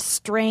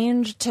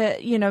strange to,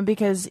 you know,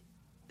 because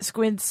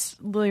Squints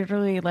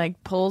literally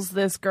like pulls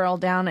this girl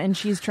down and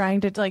she's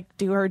trying to like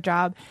do her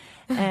job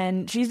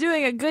and she's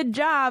doing a good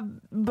job,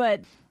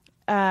 but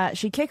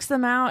she kicks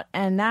them out,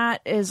 and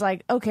that is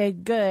like, okay,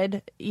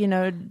 good. You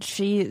know,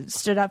 she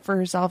stood up for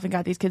herself and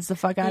got these kids the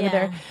fuck out of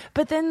there.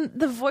 But then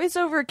the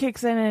voiceover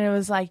kicks in, and it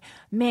was like,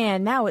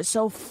 man, that was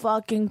so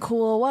fucking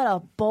cool. What a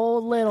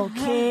bold little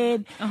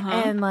kid.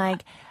 And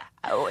like,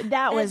 he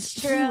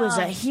was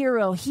a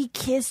hero. He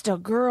kissed a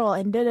girl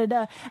and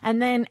da-da-da.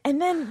 And then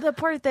the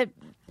part that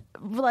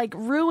like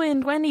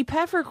ruined Wendy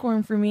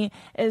Peppercorn for me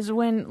is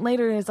when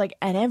later it's like,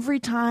 and every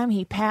time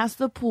he passed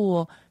the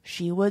pool,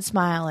 she would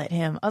smile at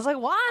him. I was like,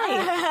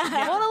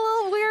 why? What a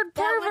little weird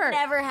pervert. That would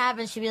never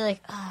happen. She'd be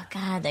like, oh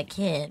God, that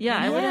kid. Yeah,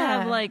 I would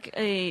have like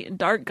a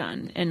dart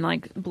gun and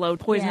like blow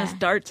poisonous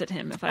darts at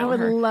him if I were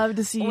her. I would love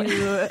to see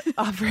you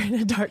operate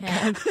a dart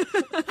gun.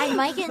 I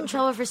might get in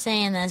trouble for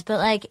saying this, but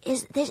like,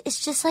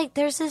 it's just like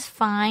there's this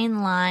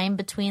fine line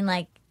between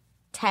like,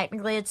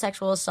 technically it's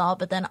sexual assault,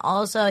 but then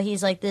also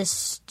he's like this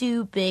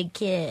stupid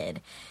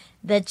kid.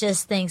 that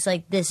just thinks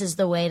like this is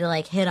the way to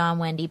like hit on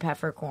Wendy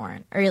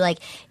Peppercorn, or like,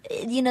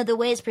 you know, the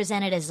way it's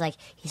presented is like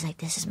he's like,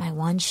 this is my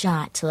one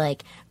shot to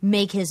like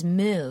make his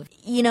move.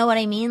 You know what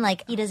I mean?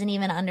 Like he doesn't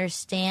even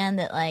understand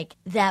that like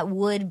that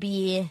would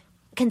be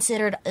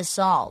considered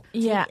assault.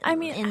 Yeah, I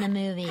mean, in the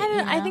movie,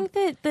 I think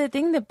that the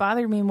thing that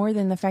bothered me more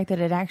than the fact that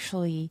it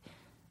actually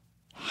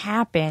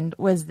happened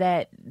was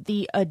that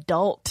the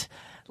adult,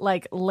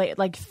 like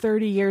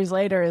 30 years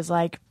later, is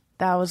like,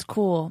 that was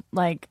cool.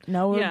 Like,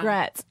 no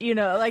regrets. You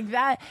know, like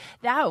that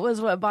was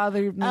what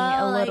bothered me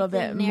a little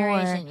bit more.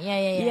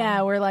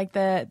 Yeah, where like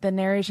the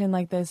narration,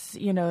 like this,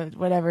 you know,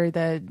 whatever,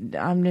 the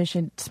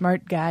omniscient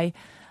smart guy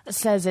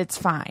says it's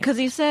fine. Because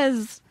he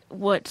says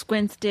what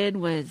Squints did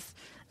was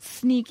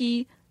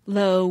sneaky,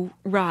 low,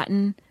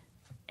 rotten,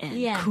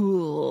 and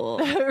cool.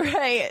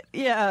 Right.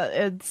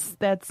 Yeah,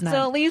 that's not.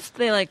 So at least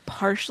they like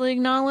partially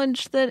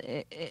acknowledged that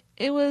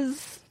it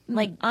was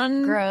like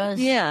gross.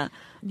 Yeah.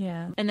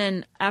 Yeah. And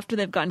then after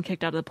they've gotten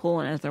kicked out of the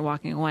pool and as they're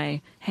walking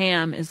away,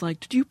 Ham is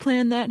like, did you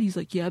plan that? And he's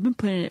like, yeah, I've been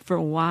planning it for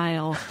a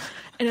while.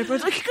 And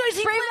everyone's like, you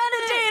guys,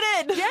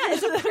 premeditated! Yeah,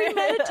 it's a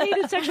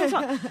premeditated sexual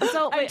assault.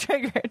 So I'm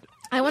triggered.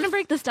 I want to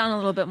break this down a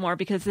little bit more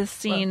because this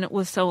scene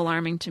was so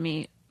alarming to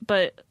me.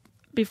 But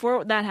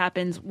before that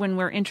happens, when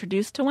we're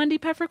introduced to Wendy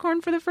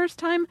Peppercorn for the first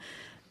time,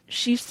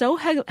 she's so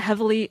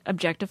heavily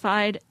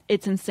objectified,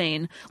 it's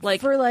insane.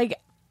 Like for like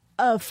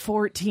a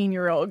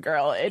 14-year-old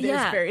girl, it is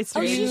very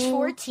strange. Oh, she's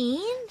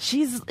 14?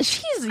 She's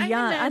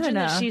young. I don't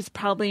know. That she's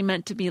probably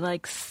meant to be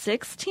like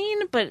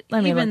 16, but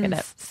Let me even look it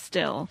up.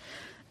 still.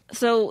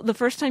 So the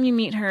first time you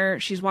meet her,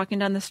 she's walking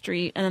down the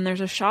street, and then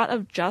there's a shot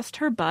of just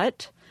her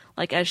butt.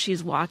 Like as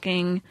she's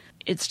walking,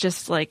 it's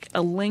just like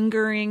a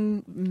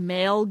lingering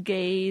male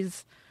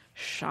gaze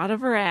shot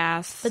of her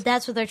ass. But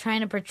that's what they're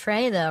trying to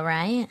portray, though,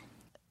 right?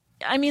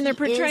 I mean, they're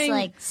portraying is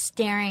like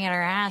staring at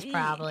her ass,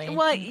 probably.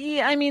 Well,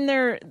 yeah, I mean,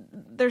 they're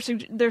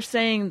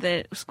saying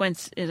that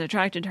Squints is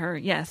attracted to her,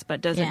 yes,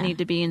 but does it need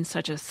to be in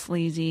such a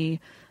sleazy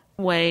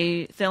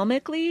way,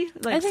 filmically,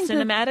 like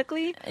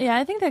cinematically?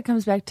 I think that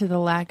comes back to the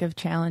lack of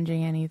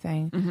challenging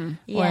anything.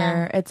 Mm-hmm.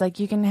 Where it's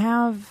like you can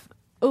have.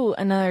 Oh,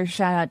 another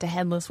shout out to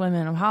Headless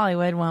Women of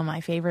Hollywood, one of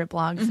my favorite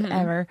blogs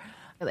ever.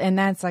 And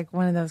that's like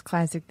one of those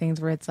classic things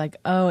where it's like,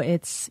 oh,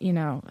 it's, you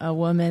know, a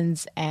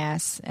woman's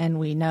ass and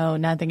we know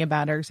nothing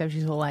about her except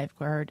she's a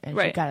lifeguard and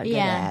she's got a good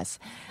ass.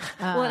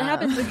 Well,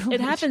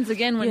 it happens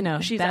again when, you know,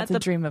 she's that's at a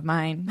dream of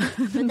mine.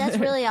 But that's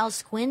really all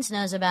Squints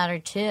knows about her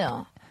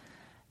too.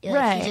 Like,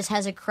 right. He just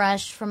has a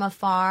crush from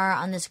afar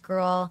on this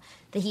girl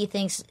that he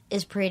thinks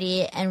is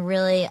pretty, and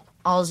really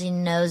all he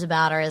knows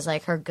about her is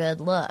like her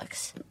good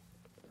looks.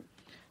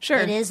 Sure.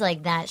 It is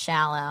like that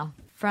shallow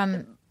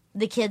from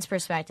the kid's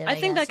perspective. I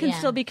think guess. that can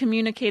still be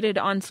communicated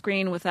on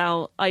screen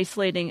without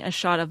isolating a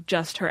shot of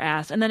just her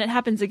ass. And then it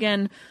happens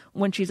again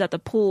when she's at the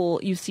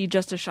pool. You see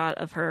just a shot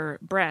of her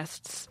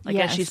breasts, like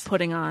as she's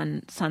putting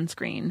on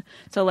sunscreen.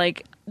 So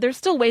like, there's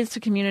still ways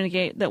to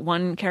communicate that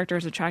one character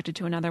is attracted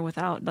to another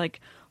without like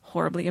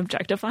horribly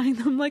objectifying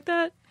them like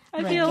that.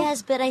 I feel.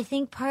 Yes, but I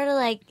think part of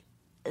like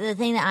the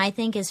thing that I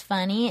think is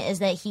funny is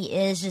that he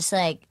is just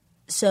like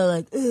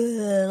so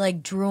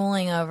like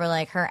drooling over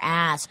like her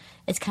ass.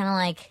 It's kind of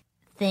like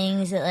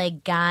things that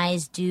like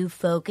guys do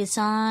focus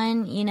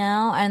on, you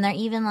know, and they're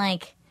even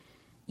like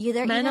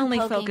men only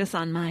focus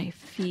on my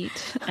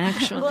feet,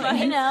 actually. Well,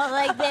 you know,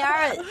 like they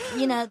are,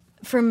 you know.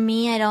 For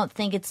me, I don't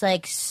think it's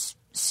like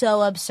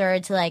so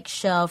absurd to like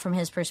show from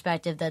his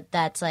perspective that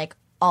that's like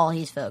all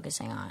he's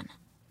focusing on,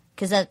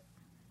 because that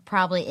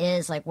probably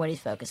is like what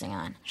he's focusing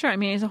on. Sure, I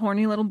mean he's a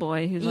horny little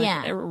boy who's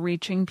like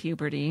reaching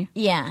puberty.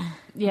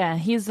 Yeah,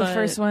 he's the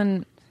first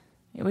one,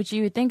 which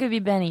you would think would be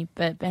Benny,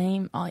 but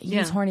Benny,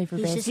 he's horny for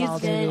baseball.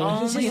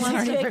 He's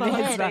horny for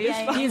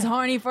baseball. He's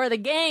horny for the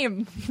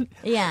game.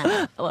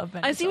 Yeah, I love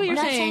Benny. I see what you're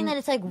saying. saying. I'm not saying that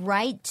it's like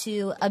right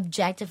to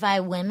objectify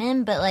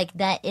women, but like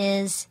that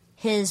is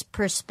his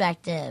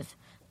perspective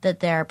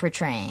that they're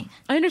portraying.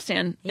 I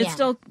understand. It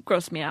still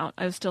grossed me out.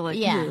 I was still like,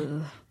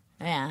 ugh.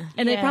 Yeah,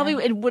 and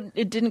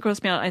it didn't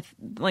gross me out.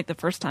 Like the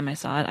first time I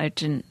saw it, I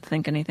didn't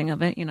think anything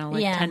of it. You know,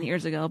 like 10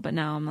 years ago. But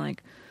now I'm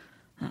like,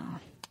 oh,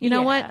 you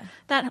know what?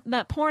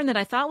 That porn that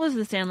I thought was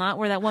the Sandlot,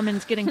 where that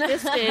woman's getting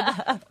fisted,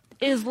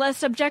 is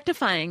less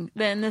objectifying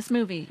than this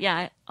movie.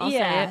 Yeah, I'll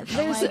say it.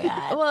 Oh my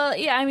God. Well,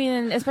 yeah, I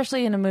mean,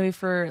 especially in a movie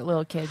for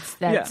little kids,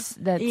 that's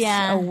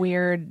a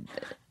weird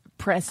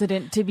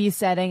precedent to be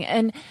setting.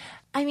 And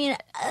I mean,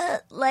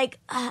 I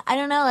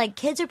don't know. Like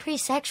kids are pretty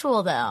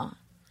sexual, though.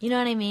 You know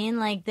what I mean?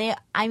 Like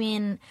I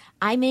made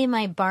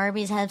my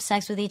Barbies have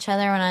sex with each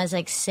other when I was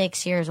like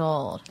 6 years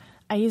old.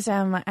 I used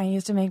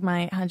to make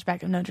my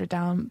Hunchback of Notre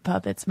Dame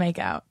puppets make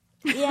out.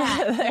 Yeah,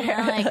 you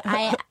know, like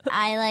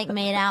I like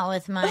made out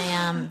with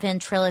my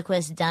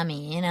ventriloquist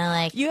dummy. You know,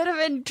 like you had a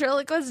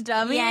ventriloquist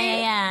dummy.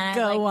 Yeah.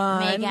 Go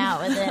on, make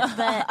out with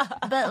it.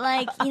 But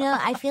like, you know,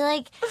 I feel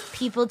like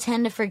people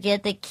tend to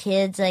forget that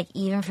kids, like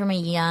even from a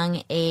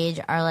young age,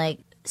 are like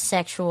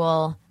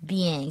sexual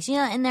beings. You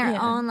know, in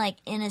their own like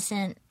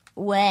innocent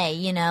way,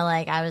 you know,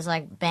 like I was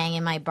like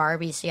banging my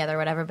Barbies together or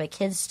whatever, but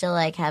kids still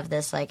like have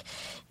this like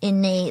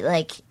innate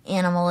like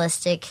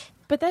animalistic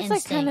But that's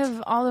instinct. like kind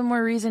of all the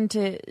more reason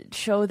to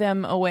show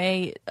them a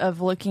way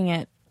of looking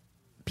at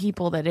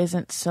people that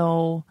isn't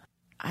so,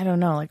 I don't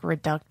know, like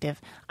reductive.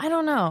 I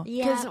don't know.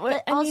 Yeah,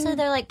 but also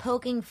they're like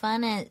poking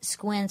fun at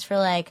Squints for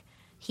like,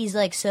 he's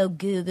like so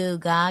goo goo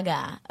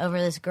gaga over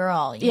this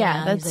girl. You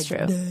know? That's He's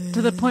like, true.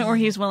 To the point where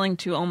he's willing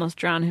to almost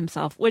drown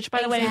himself, which,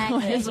 by the way,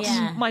 is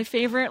yeah. my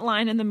favorite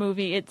line in the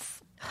movie. It's,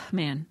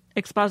 man,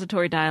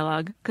 expository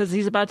dialogue, because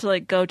he's about to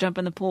like go jump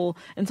in the pool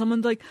and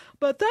someone's like,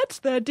 but that's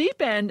the deep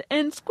end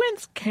and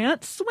Squints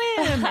can't swim.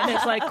 And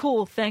it's like,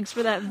 cool, thanks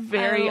for that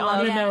very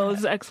on the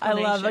nose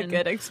explanation. I love a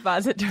good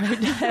expository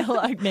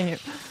dialogue name.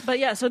 But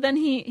yeah, so then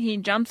he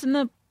jumps in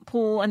the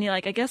pool and he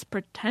like, I guess,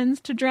 pretends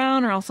to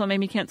drown, or also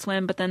maybe can't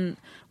swim, but then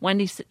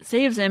Wendy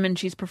saves him and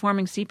she's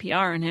performing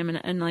CPR on him,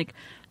 and like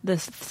the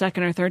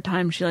second or third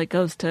time she like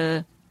goes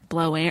to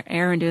blow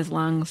air into his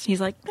lungs,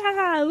 he's like,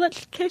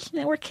 let's kiss,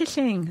 we're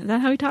kissing. Is that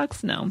how he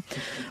talks? No,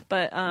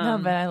 but no,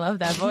 but I love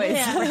that voice.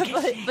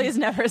 Yeah, please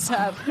never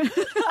stop.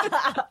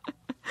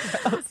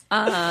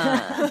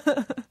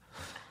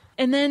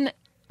 And then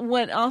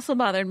what also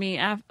bothered me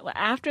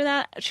after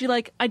that, she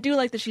like, I do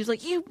like that she's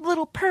like, you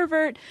little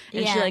pervert,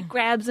 and she like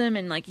grabs him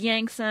and like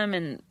yanks him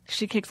and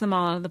she kicks them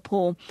all out of the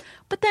pool.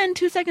 But then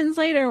 2 seconds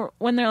later,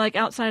 when they're like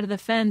outside of the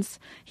fence,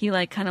 he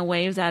like kind of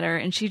waves at her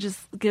and she just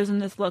gives him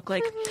this look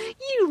like,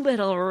 you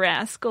little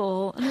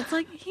rascal. And it's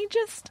like, he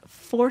just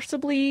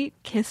forcibly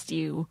kissed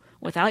you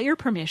without your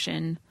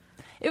permission.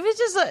 It was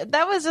just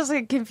that was just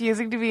like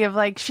confusing to me. Of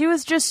like, she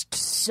was just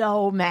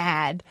so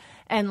mad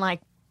and like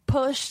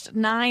pushed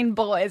 9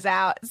 boys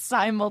out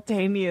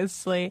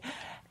simultaneously,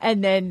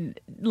 and then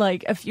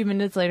like a few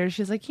minutes later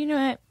she's like, you know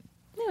what,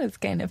 it was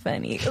kind of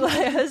funny. Like,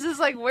 I was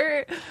just like,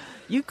 where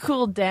you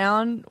cooled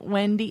down,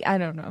 Wendy? I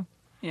don't know.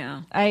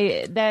 Yeah,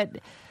 that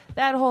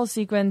whole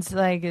sequence,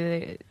 like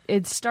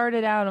it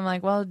started out, I'm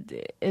like, well,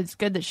 it's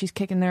good that she's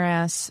kicking their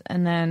ass,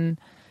 and then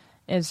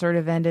it sort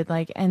of ended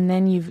like, and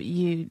then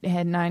you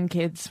had 9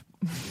 kids.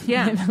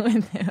 Yeah.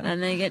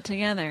 And they get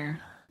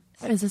together.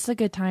 Is this a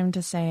good time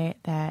to say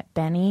that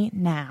Benny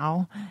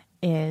now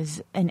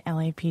is an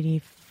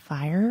LAPD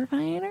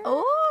firefighter?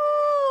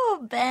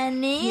 Oh,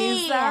 Benny!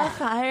 He's a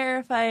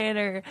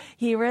firefighter.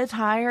 He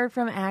retired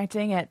from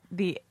acting in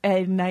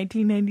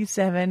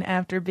 1997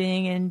 after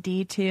being in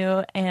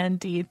D2 and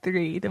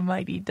D3, The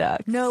Mighty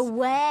Ducks. No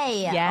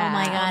way! Yeah. Oh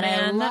my god, I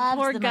Man, love that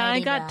poor the guy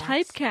Mighty got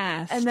Ducks.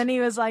 typecast. And then he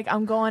was like,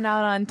 I'm going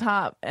out on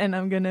top and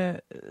I'm going to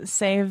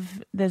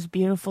save this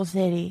beautiful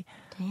city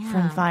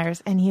from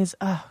fires. And he's,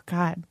 oh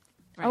God.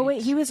 Right. Oh,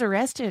 wait, he was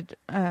arrested.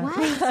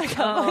 What?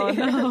 Oh,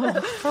 no.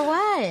 For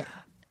what?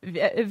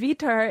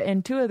 Vitar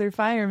and 2 other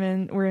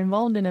firemen were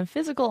involved in a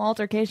physical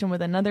altercation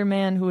with another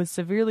man who was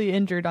severely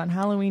injured on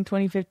Halloween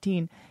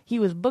 2015. He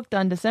was booked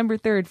on December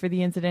 3rd for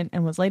the incident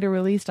and was later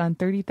released on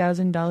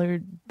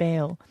 $30,000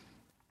 bail.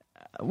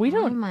 We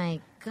don't. Oh my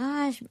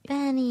gosh,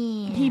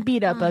 Benny! He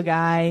beat up a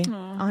guy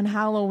on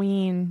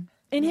Halloween.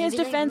 In his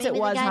defense, it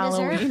was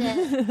Halloween.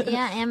 It.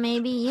 Yeah, and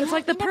maybe It's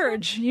like the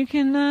Purge. You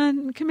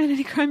can commit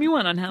any crime you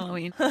want on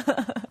Halloween.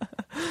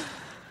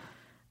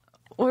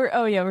 We're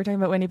talking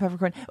about Wendy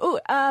Peppercorn. Oh,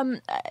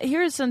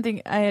 here's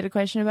something I had a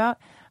question about.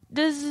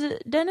 Does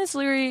Dennis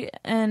Leary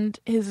and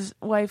his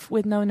wife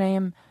with no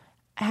name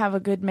have a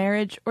good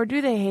marriage, or do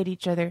they hate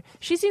each other?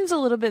 She seems a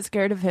little bit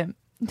scared of him.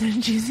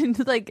 She seems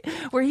like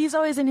where he's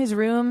always in his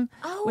room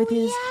with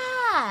his.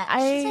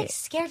 She's like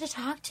scared to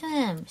talk to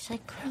him. She's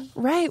like, please.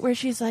 Right, where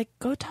she's like,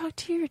 go talk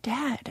to your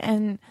dad.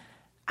 And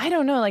I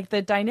don't know, like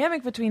the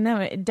dynamic between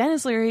them.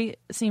 Dennis Leary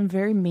seemed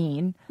very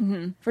mean.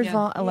 Mm-hmm. First of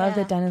all, I love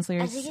that Dennis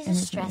Leary. I think he's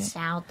just stressed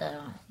out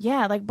though.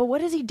 Yeah, like, but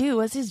what does he do?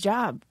 What's his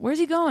job? Where's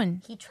he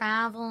going? He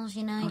travels,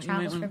 you know. He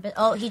travels for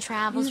business. He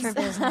travels for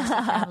business. He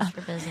travels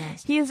for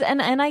business. He's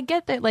and I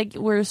get that, like,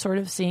 we're sort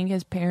of seeing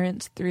his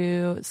parents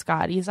through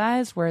Scotty's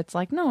eyes, where it's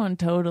like no one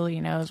totally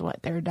knows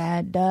what their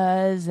dad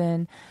does,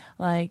 and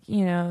like,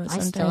 you know, I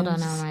still don't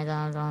know my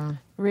dad.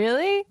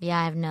 Really?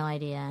 Yeah, I have no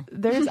idea.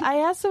 I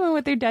asked someone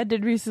what their dad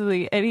did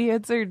recently, and he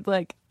answered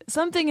like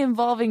something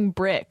involving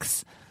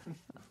bricks.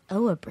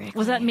 Oh, a bricklayer.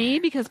 Was that me?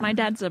 Because my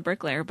dad's a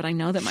bricklayer, but I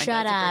know that my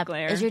Shut dad's a up.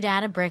 bricklayer. Is your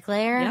dad a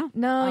bricklayer? Yeah.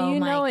 No, Oh you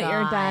my know what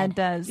your God. dad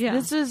does. Yeah.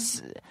 This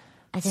is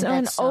I think so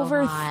that's so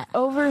hot.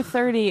 over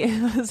 30.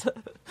 It was,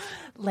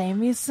 lay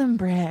me some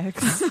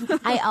bricks.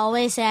 I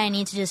always say I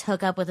need to just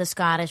hook up with a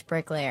Scottish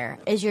bricklayer.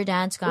 Is your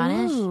dad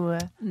Scottish? Ooh.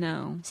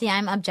 No. See,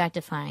 I'm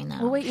objectifying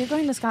them. Well, wait, you're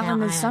going to Scotland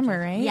No, this I'm summer,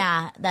 objectifying. right?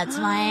 Yeah, that's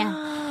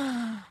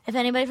my... If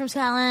anybody from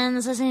Scotland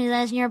is listening to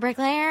this and you're a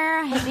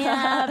bricklayer, hit me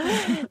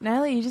up.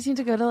 Natalie, you just need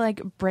to go to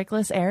like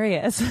brickless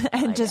areas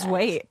and just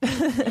wait.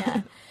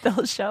 Yeah.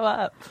 They'll show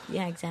up.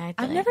 Yeah,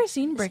 exactly. I've never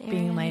seen brick This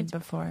being area laid needs-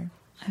 before.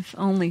 I've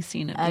only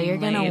seen it. Oh, you're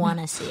going to want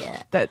to see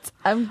it.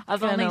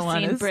 I've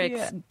only seen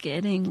bricks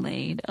getting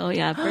laid. Oh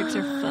yeah, bricks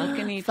are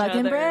fucking each other.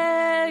 Fucking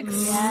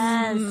bricks.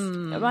 Yes.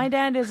 My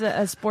dad is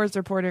a sports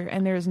reporter,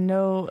 and there's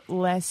no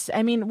less.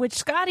 I mean, which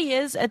Scotty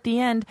is at the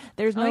end.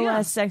 There's no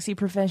less sexy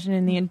profession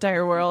in the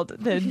entire world.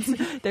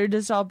 They're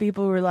just all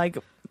people who are like,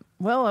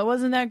 well, I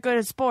wasn't that good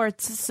at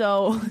sports,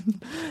 so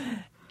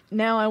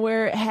now I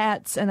wear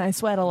hats and I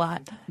sweat a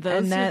lot.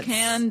 Those who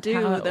can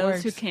do,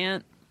 those who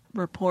can't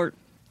report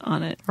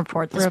on it.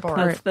 Report the sport.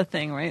 That's the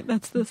thing, right?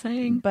 That's the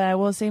saying. But I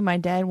will say my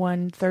dad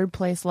won 3rd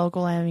place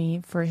local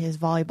Emmy for his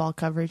volleyball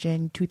coverage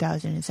in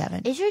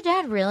 2007. Is your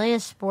dad really a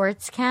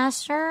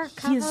sportscaster?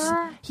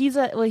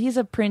 He's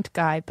a print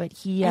guy, but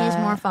he has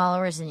more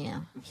followers than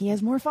you. He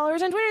has more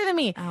followers on Twitter than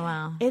me. Oh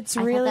wow! I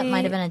thought that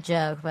might have been a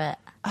joke, but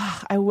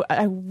I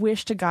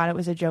wish to God it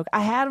was a joke.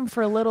 I had him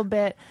for a little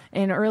bit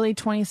in early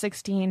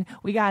 2016.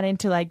 We got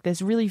into like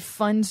this really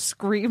fun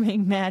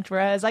screaming match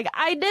where I was like,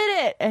 I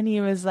did it. And he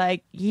was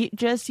like, you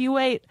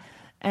wait.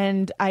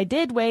 And I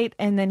did wait.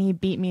 And then he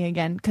beat me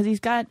again because he's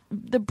got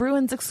the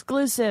Bruins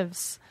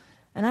exclusives.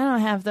 And I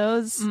don't have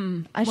those.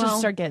 I should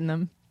start getting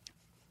them.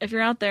 If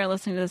you're out there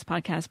listening to this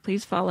podcast,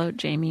 please follow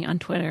Jamie on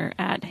Twitter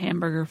at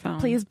HamburgerPhone.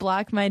 Please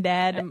block my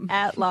dad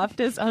at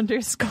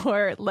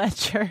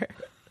Loftus_Ledger.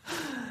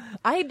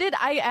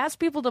 I asked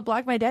people to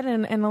block my dad,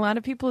 and a lot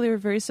of people, they were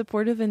very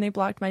supportive, and they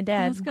blocked my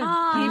dad. That's good.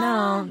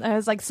 I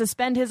was like,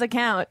 suspend his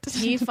account.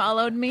 He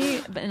followed me,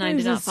 and I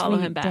did not follow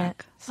him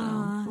back. So.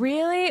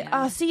 Really?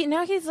 Yeah. See,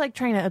 now he's like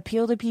trying to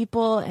appeal to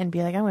people and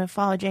be like, I'm going to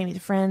follow Jamie's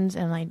friends.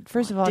 And like,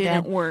 first of all,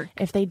 didn't Dad, work.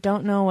 If they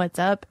don't know what's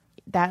up,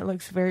 that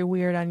looks very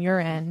weird on your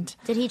end.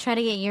 Did he try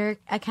to get your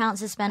account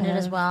suspended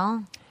as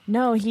well?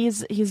 No,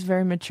 he's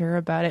very mature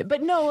about it.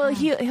 But no, well,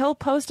 he'll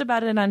post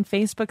about it on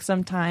Facebook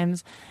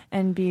sometimes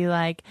and be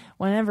like,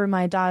 whenever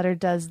my daughter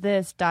does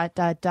this, ...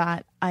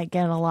 I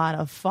get a lot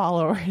of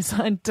followers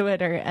on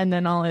Twitter. And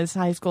then all his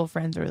high school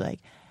friends were like,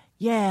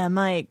 yeah,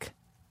 Mike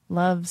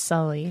loves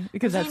Sully.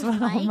 Because that's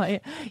what all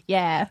my...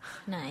 Yeah.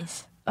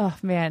 Nice. Oh,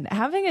 man.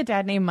 Having a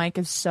dad named Mike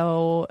is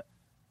the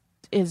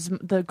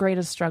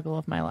greatest struggle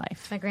of my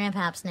life. My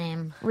grandpap's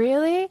name.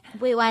 Really?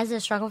 Wait, why is it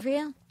a struggle for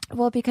you?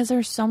 Well, because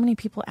there's so many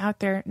people out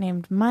there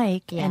named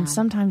Mike, and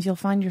sometimes you'll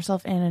find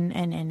yourself in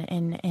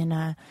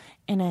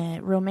a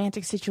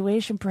romantic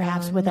situation,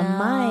 perhaps with a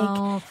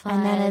Mike,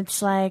 and then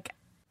it's like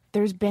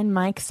there's been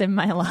Mikes in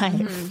my life.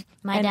 Mm-hmm.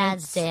 My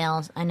dad's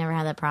Dale. I never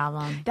had that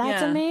problem.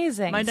 That's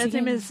amazing. My dad's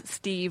name is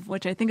Steve,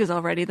 which I think is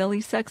already the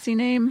least sexy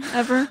name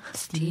ever.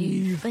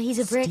 Steve, but he's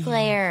a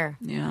bricklayer.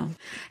 Yeah.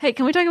 Hey,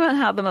 can we talk about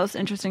how the most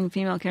interesting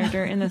female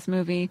character in this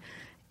movie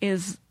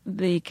is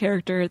the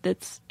character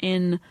that's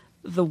in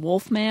The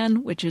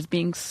Wolfman, which is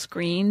being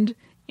screened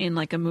in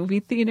like a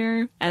movie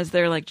theater as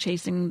they're like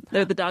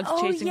the dogs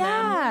chasing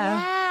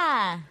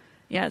them.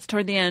 Yeah, it's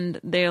toward the end.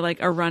 They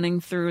like are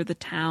running through the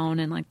town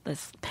and like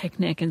this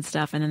picnic and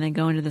stuff, and then they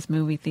go into this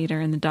movie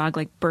theater and the dog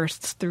like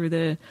bursts through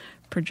the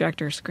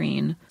projector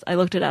screen. I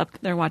looked it up.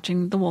 They're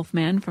watching The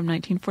Wolfman from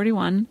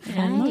 1941,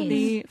 and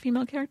the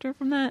female character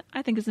from that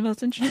I think is the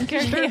most interesting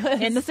character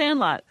in The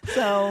Sandlot.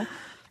 So.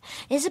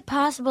 Is it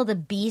possible the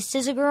Beast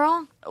is a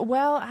girl?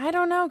 Well, I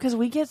don't know, because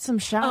we get some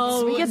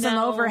shots. We get some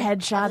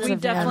overhead shots. We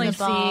of definitely him.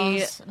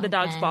 see the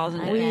dog's balls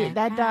in it.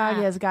 That dog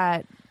has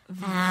got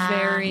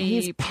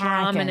very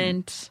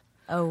prominent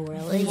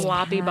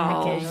floppy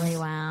balls. Really,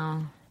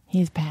 wow.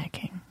 He's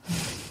packing.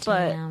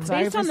 But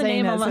based on the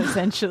name alone,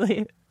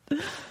 essentially.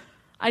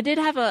 I did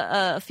have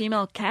a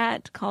female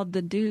cat called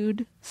the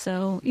Dude,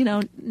 so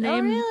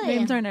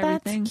names aren't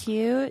everything. That's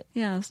cute.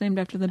 Yeah, it's named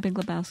after the Big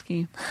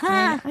Lebowski.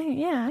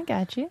 I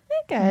got you.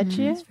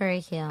 It's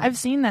very cute. I've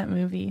seen that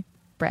movie.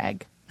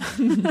 Brag.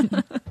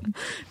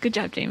 Good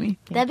job, Jamie.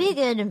 That'd be a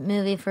good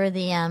movie for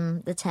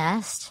the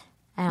test.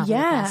 I don't think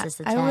it passes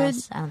the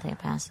test. I don't think it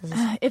passes.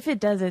 If it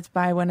does, it's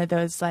by one of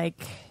those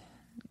like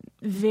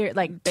barely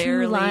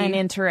 2-line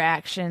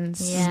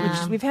interactions.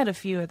 Yeah. Which we've had a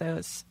few of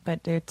those,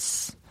 but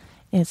it's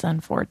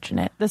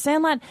unfortunate. The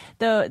Sandlot,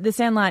 though, it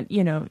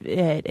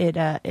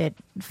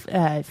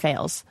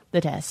fails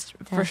the test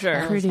for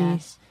sure.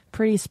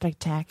 Pretty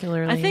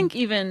spectacularly. I think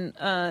even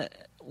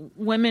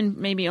women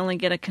maybe only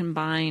get a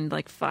combined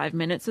like 5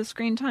 minutes of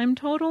screen time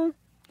total,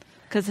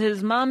 because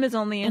his mom is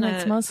only in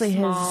it's mostly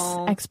his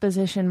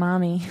exposition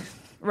mommy,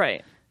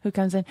 right? Who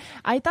comes in.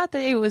 I thought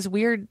that it was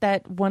weird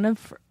that one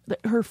of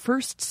her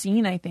first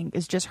scene, I think,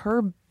 is just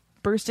her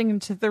bursting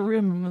into the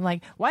room and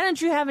like, why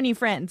don't you have any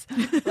friends?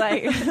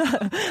 Like,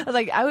 I was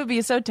like, I would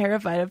be so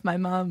terrified if my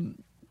mom.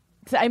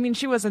 I mean,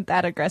 she wasn't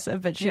that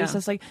aggressive, but she was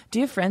just like, do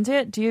you have friends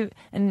yet?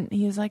 And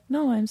he was like,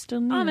 no, I'm still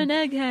new. I'm an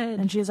egghead.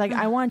 And she's like,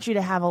 I want you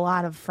to have a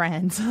lot of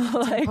friends.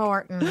 Like,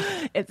 important.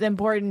 It's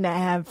important to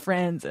have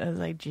friends. I was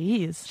like,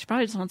 geez. She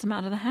probably just wants him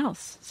out of the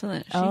house so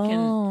that she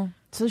can.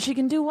 So she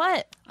can do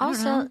what?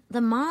 Also,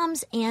 the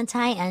mom's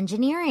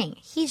anti-engineering.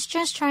 He's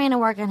just trying to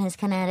work on his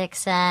kinetic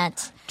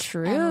set.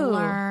 True. And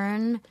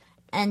learn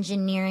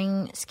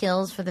engineering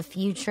skills for the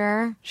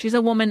future. She's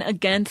a woman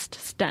against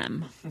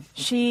STEM.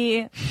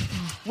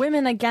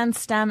 Women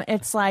against STEM,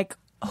 it's like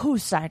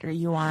Whose side are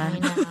you on? I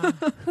know.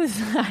 Whose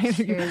side are you?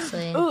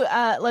 Seriously. Ooh,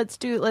 let's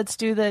do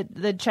the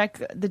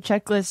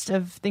checklist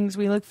of things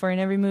we look for in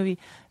every movie.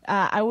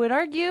 I would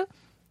argue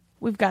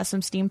we've got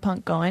some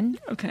steampunk going.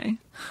 Okay.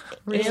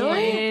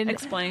 Really?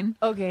 Explain.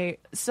 Okay,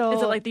 so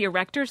Is it like the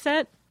Erector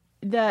set?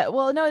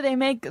 No, they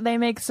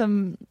make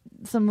some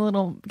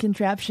little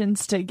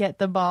contraptions to get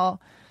the ball,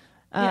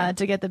 to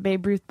get the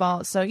Babe Ruth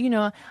ball. So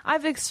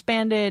I've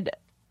expanded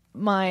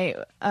my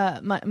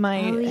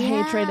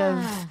hatred of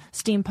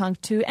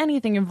steampunk to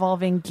anything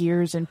involving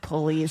gears and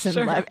pulleys and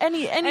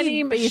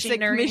any basic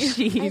machinery.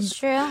 machine. That's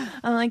true.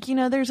 I'm like,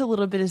 there's a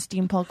little bit of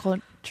steampunk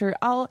culture.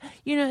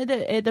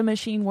 The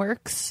machine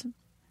works.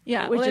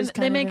 Yeah, which is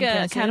they kind make of a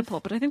impressive.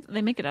 catapult, but I think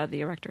they make it out of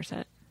the Erector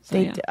set.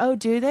 So,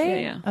 Do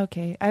they? Yeah.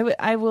 Okay.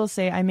 I will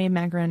say I made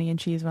macaroni and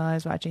cheese while I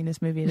was watching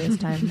this movie this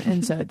time,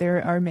 and so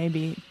there are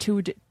maybe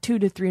 2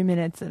 to 3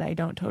 minutes that I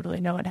don't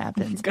totally know what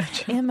happens.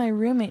 Gotcha. And my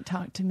roommate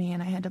talked to me,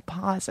 and I had to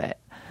pause it.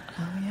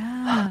 Oh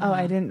yeah. Oh,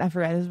 I didn't. I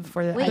forgot. This was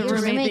before that. Wait, The your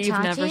roommate roommate that you've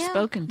talked never to you?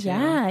 spoken to.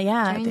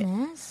 Yeah.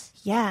 During this?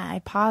 Yeah, I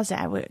paused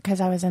it because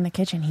I was in the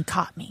kitchen. He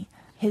caught me.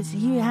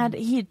 He had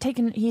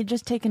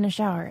just taken a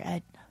shower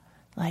at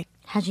like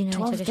How'd you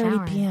know he took a 12:30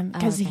 shower? p.m.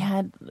 because he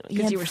had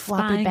you were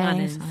floppy spying on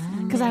bangs. his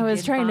Because I was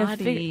naked trying to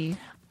body.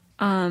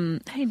 figure.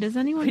 Hey, does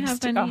anyone We have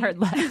just took any a hard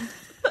laugh.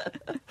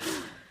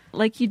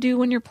 like you do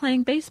when you're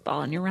playing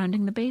baseball and you're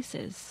rounding the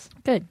bases?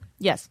 Good.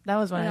 Yes, that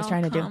was what I was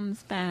trying to do.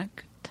 Comes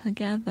back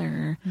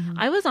together.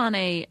 I was on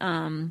a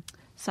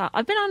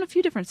I've been on a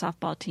few different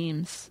softball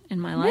teams in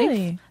my life.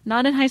 Really?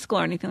 Not in high school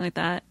or anything like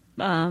that.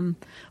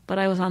 But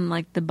I was on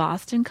like the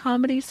Boston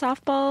Comedy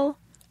Softball.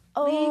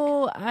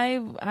 Oh,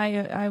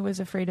 I was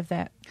afraid of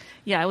that.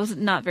 Yeah, I was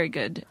not very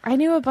good. I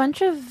knew a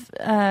bunch of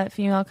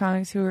female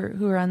comics who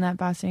were on that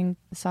Boston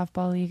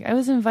softball league. I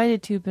was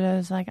invited to, but I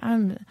was like,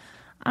 I'm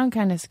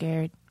kind of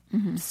scared.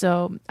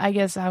 So I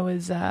guess I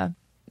was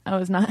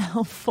not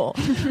helpful.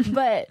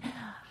 But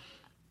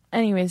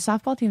anyway,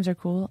 softball teams are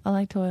cool. I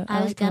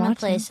was gonna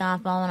play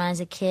softball when I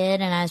was a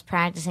kid, and I was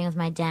practicing with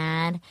my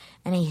dad,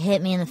 and he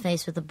hit me in the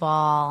face with the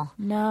ball.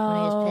 No, when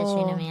he was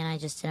pitching to me, and I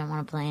just didn't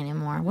want to play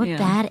anymore. What Yeah.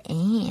 bad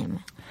aim!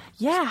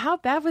 Yeah, how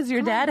bad was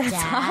your dad at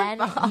Dad,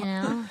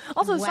 softball?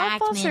 Also,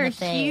 whacked softballs me in are the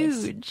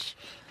face. huge.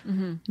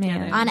 Man,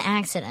 Man, on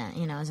accident.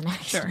 It was an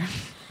accident.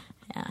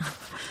 Yeah.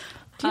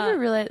 do you ever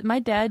realize my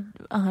dad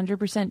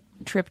 100%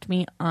 tripped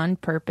me on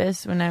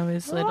purpose when I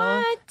was little?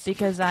 What?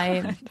 Because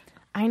I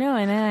know,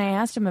 and then I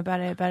asked him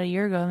about it about a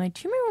year ago. I'm like,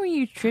 do you remember when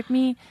you tripped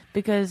me?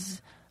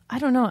 Because, I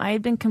don't know, I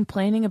had been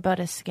complaining about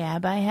a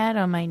scab I had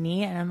on my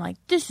knee, and I'm like,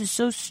 this is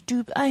so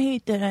stupid. I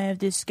hate that I have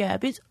this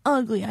scab. It's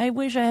ugly. I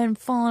wish I hadn't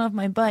fallen off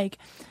my bike.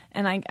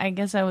 And I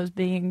guess I was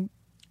being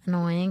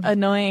Annoying.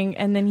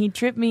 and then he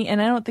tripped me,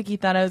 and I don't think he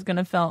thought I was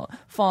going to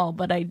fall,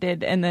 but I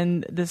did, and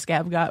then the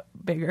scab got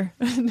bigger.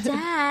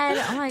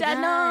 Dad, oh my Dad,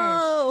 gosh.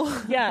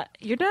 no! Yeah,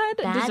 your dad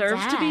Bad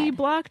deserves to be dad.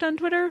 blocked on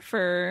Twitter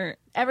for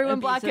Everyone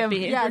block abusive him.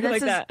 behavior Yeah, this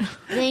like is- that.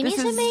 They need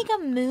This to is- make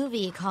a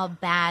movie called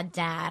Bad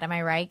Dad. Am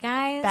I right,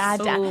 guys?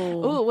 Bad dad. Ooh.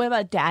 Ooh, what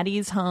about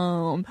Daddy's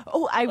Home?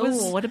 Oh, I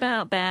was... Oh, what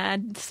about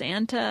Bad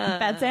Santa?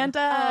 Bad Santa.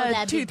 Oh,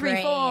 that'd 2, be 3,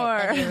 great. 4.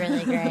 That'd be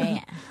really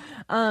great.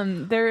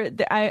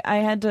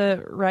 I had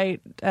to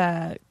write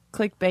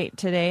clickbait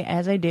today,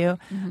 as I do,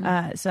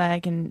 so I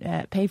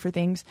can pay for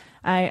things.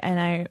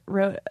 I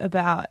wrote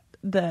about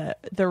the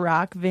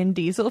Rock Vin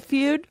Diesel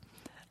feud,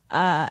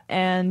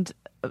 and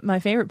my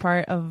favorite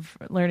part of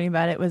learning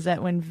about it was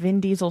that when Vin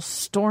Diesel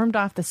stormed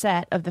off the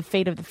set of The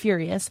Fate of the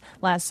Furious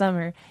last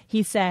summer,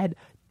 he said,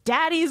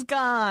 "Daddy's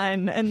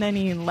gone," and then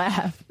he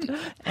left.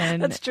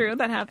 And That's true.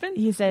 That happened.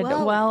 he said,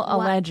 Whoa, well, what?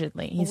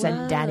 allegedly. He said,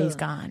 Whoa. "Daddy's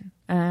gone."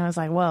 And I was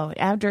like, whoa,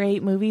 after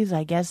 8 movies,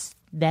 I guess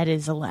that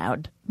is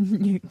allowed.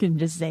 You can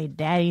just say,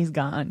 "Daddy's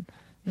gone."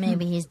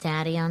 Maybe he's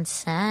daddy on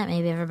set.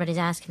 Maybe everybody's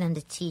asking him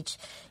to teach,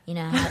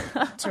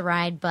 how to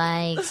ride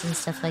bikes and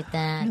stuff like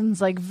that. And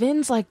it's like,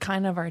 Vin's like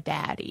kind of our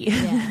daddy.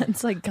 Yeah.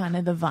 It's like kind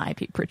of the vibe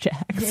he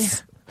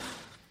projects.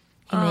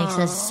 He makes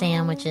us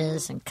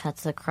sandwiches and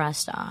cuts the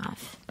crust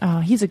off.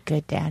 Oh, he's a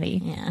good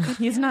daddy. Yeah.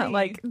 He's not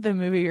like the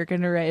movie you're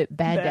going to write,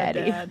 Bad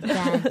Daddy.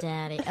 Bad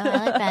Daddy. Oh,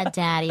 I like Bad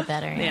Daddy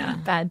better. Yeah.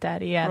 Bad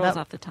Daddy, yeah. Rolls that-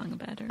 off the tongue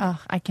better.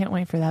 Oh, I can't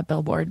wait for that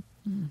billboard.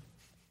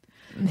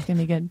 It's going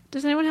to be good.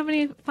 Does anyone have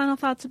any final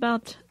thoughts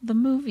about the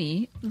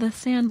movie, The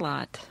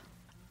Sandlot?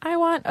 I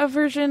want a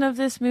version of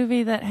this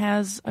movie that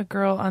has a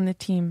girl on the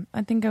team.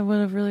 I think I would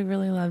have really,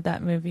 really loved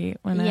that movie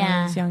when I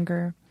Yeah. was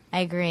younger. I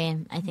agree.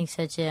 I think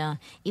so too.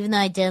 Even though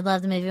I did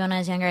love the movie when I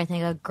was younger, I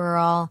think a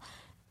girl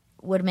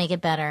would make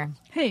it better.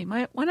 Hey,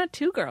 why not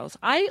 2 girls?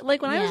 I when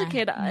I was a Yeah.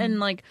 kid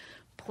and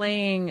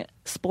playing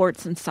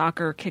sports and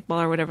soccer,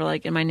 kickball or whatever,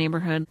 in my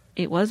neighborhood,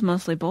 it was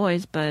mostly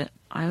boys, but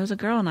I was a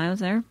girl and I was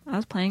there. I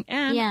was playing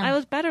and Yeah. I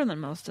was better than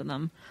most of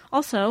them.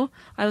 Also,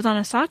 I was on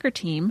a soccer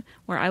team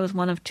where I was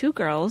one of 2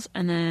 girls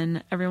and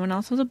then everyone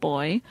else was a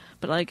boy,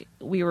 but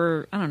we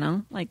were, I don't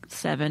know,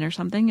 7 or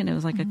something, and it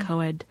was a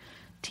co-ed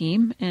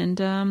team, and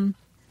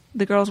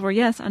the girls were,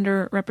 yes,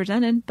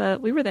 underrepresented,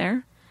 but we were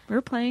there. We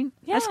were playing.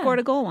 Yeah. I scored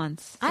a goal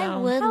once. I so-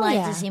 would Hell like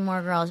yeah. to see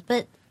more girls,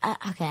 but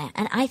okay,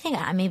 and I think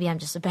maybe I'm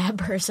just a bad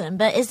person,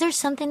 but is there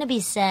something to be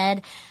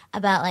said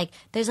about, like,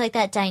 there's, like,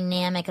 that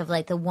dynamic of,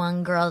 like, the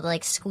one girl that,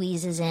 like,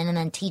 squeezes in and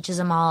then teaches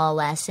them all a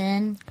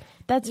lesson?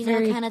 That's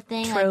very kind of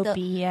thing. tropey, like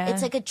yeah.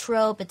 It's like a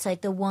trope. It's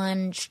like the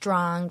one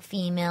strong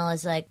female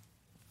is like,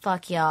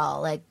 fuck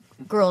y'all, like,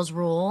 girls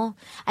rule.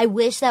 I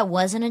wish that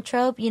wasn't a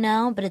trope,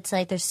 but it's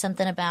like there's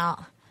something about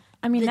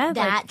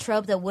that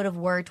trope that would have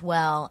worked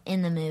well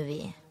in the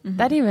movie. Mm-hmm.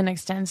 That even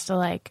extends to,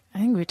 like, I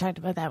think we talked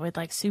about that with,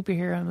 like,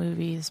 superhero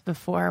movies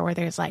before, where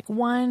there's, like,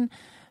 one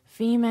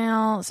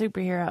female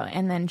superhero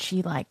and then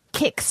she, like,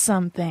 kicks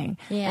something.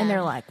 Yeah. And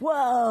they're like,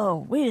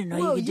 whoa, we didn't know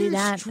you could do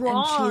that.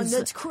 Strong. And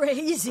that's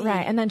crazy.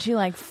 Right. And then she,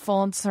 like,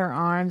 folds her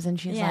arms and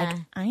she's like,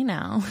 I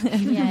know.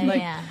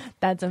 Yeah.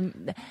 That's I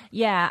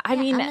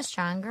mean, I'm a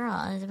strong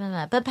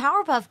girl. But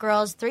Powerpuff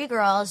Girls,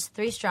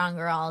 three strong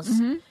girls.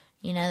 Mm-hmm.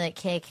 That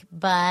kick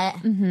butt.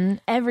 Mm-hmm.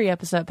 Every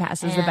episode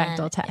passes the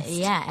Bechdel test.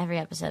 Yeah, every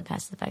episode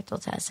passes the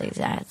Bechdel test,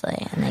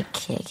 exactly. And they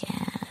kick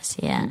ass,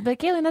 yeah. But,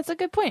 Kayleen, that's a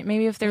good point.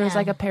 Maybe if there was,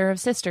 like, a pair of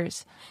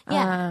sisters.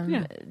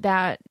 And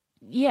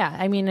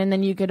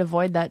then you could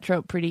avoid that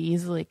trope pretty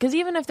easily. Because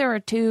even if there were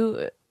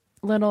two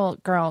little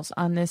girls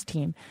on this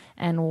team,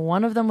 and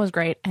one of them was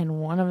great,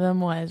 and one of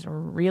them was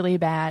really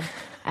bad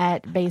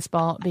at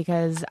baseball,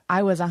 because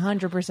I was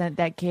 100%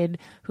 that kid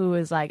who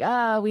was like,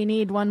 we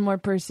need one more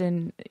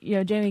person.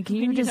 Jamie, can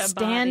you just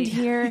stand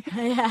here?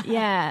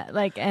 Yeah.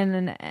 Like, and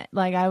then,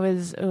 like, I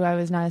was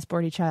not a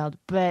sporty child,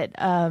 but,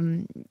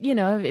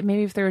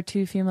 maybe if there were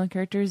two female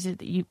characters,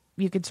 you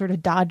could sort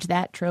of dodge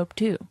that trope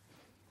too.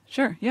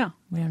 Sure. Yeah.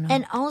 We don't know.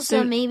 And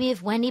also maybe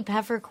if Wendy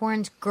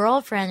Peppercorn's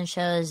girlfriend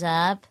shows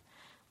up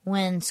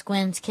when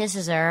Squints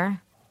kisses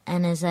her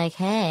and is like,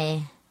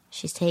 hey,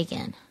 she's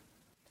taken.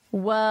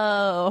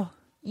 Whoa.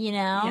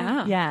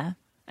 Yeah.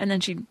 And then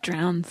she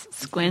drowns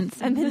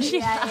Squints. And then she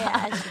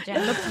drowns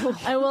the pool.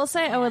 I will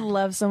say I would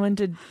love someone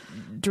to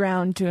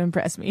drown to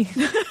impress me.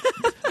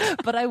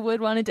 But I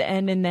would want it to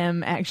end in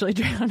them actually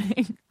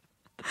drowning.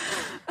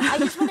 I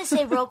just want to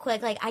say real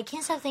quick, like, I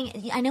can't stop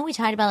thinking, I know we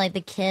talked about, like,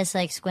 the kiss,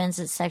 like, Squints,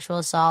 it's sexual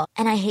assault,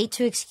 and I hate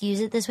to excuse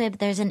it this way, but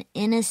there's an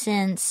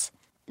innocence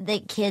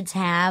that kids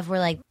have where,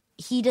 like,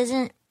 he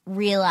doesn't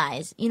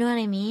realize, you know what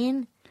I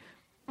mean?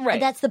 Right.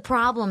 That's the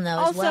problem, though,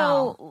 as also,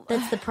 well.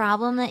 That's the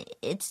problem, that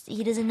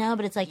he doesn't know,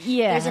 but it's like,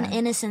 there's an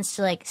innocence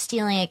to, like,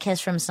 stealing a kiss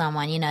from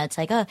someone, it's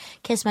like, oh,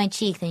 kiss my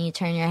cheek, then you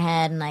turn your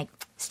head and, like,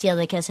 steal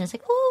the kiss, and it's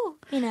like, ooh,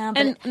 but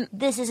and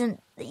this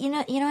isn't, you know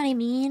what I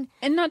mean?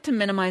 And not to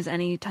minimize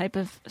any type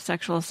of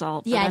sexual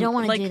assault. Yeah, I don't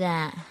want to do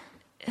that.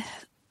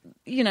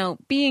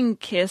 Being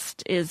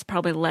kissed is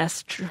probably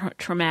less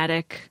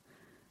traumatic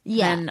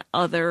than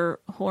other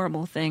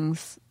horrible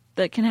things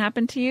that can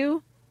happen to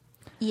you.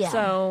 Yeah.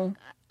 So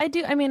I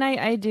do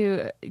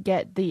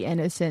get the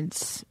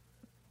innocence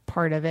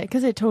part of it,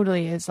 because it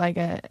totally is like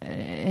a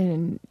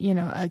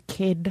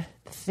kid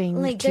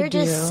thing. Like, to they're do.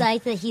 just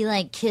psyched that he,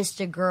 like, kissed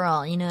a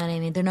girl. You know what I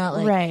mean? They're not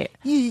like, right.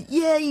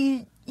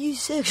 You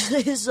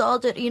sexually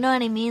assaulted. You know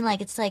what I mean?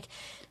 Like, it's like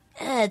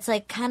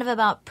kind of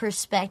about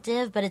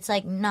perspective, but it's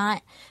like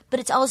not. But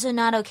it's also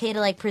not okay to,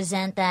 like,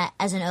 present that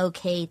as an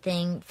okay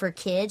thing for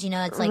kids.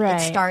 It's like it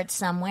starts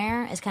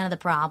somewhere. Is kind of the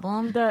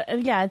problem.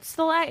 It's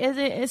the lack.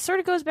 It sort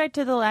of goes back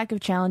to the lack of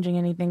challenging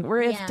anything.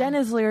 Where if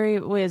Dennis Leary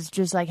was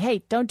just like,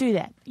 "Hey, don't do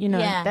that,"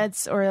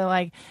 that's, or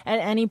like at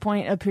any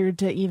point appeared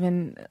to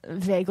even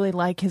vaguely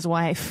like his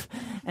wife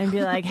and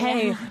be like,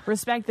 "Hey,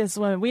 respect this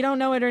woman. We don't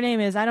know what her name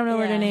is. I don't know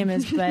what her name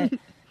is, but."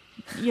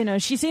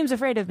 She seems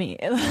afraid of me.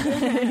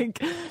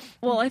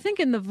 Well, I think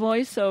in the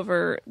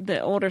voiceover the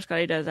older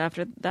Scotty does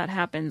after that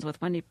happens with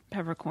Wendy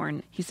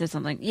Peppercorn, he says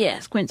something like, yeah,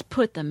 Squints,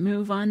 put the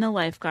move on the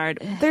lifeguard.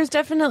 There's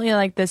definitely,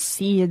 like, the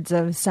seeds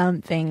of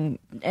something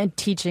and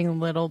teaching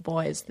little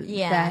boys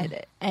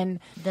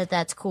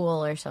that's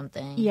cool or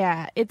something.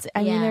 Yeah, it's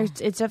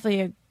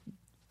definitely a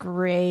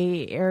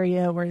gray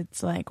area where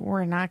it's like,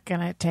 we're not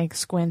going to take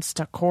Squints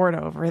to court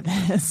over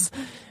this.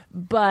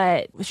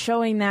 But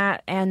showing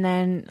that and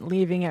then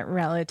leaving it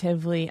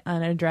relatively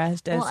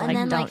unaddressed as, and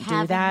then, don't like,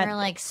 do that. Having her,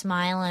 like,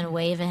 smile and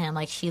wave at him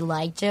like she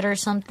liked it or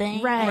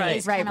something. Right.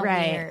 It's kind of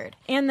weird.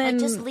 And then,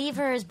 like, just leave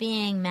her as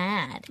being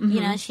mad.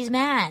 Mm-hmm. She's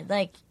mad.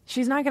 Like,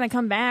 she's not going to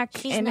come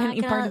back in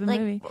any part of the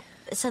movie.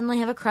 Suddenly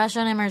have a crush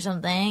on him or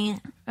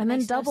something. And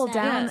then double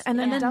down, and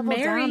then double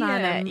down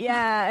on him.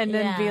 Yeah, and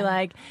then be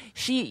like,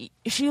 she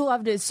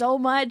loved it so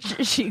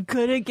much, she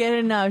couldn't get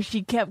enough.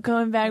 She kept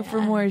coming back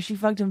for more. She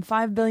fucked him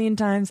 5 billion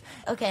times.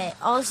 Okay,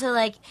 also,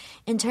 like,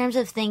 in terms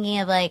of thinking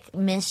of, like,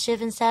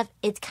 mischief and stuff,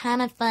 it's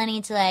kind of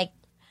funny to, like,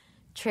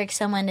 trick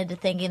someone into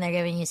thinking they're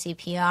giving you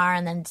CPR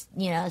and then,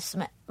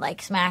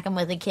 smack them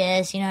with a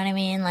kiss, you know what I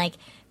mean? Like,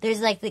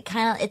 there's, like,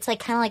 it's, like,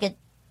 kind of like a,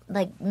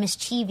 like,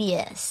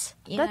 mischievous.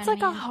 That's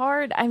like a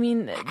hard.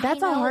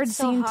 That's a hard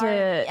scene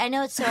to. I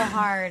know it's so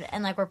hard,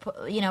 and like we're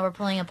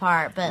pulling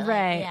apart, but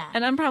right. Like, yeah.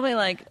 And I'm probably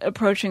like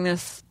approaching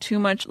this too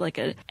much like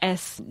a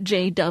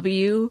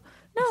SJW.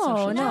 No,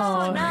 like,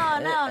 not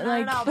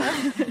at all.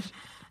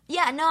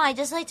 Yeah, no, I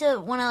just like to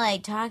want to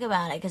like talk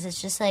about it because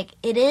it's just like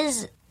it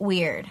is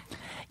weird.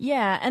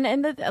 Yeah,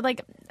 and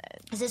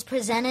Because it's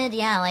presented,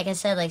 like I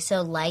said, like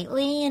so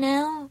lightly,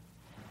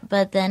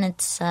 but then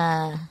it's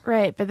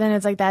right. But then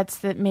it's like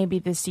maybe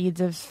the seeds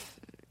of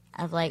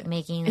like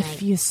making like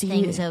if you see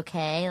things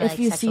okay. Like if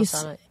you see,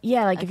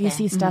 if you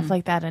see stuff Mm-hmm.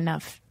 like that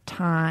enough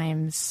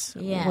times,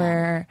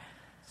 where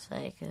it's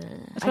like,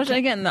 especially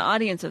again, the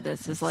audience of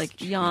this is like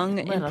young,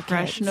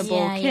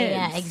 impressionable kids.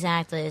 Yeah,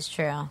 exactly. It's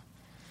true.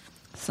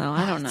 So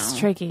I don't know. It's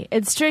tricky.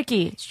 It's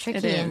tricky. It's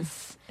tricky. It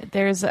is.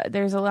 There's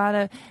a lot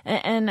of,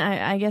 and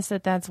I guess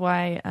that's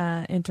why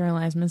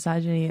internalized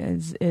misogyny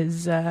is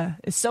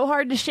so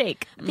hard to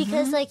shake.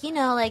 Because like in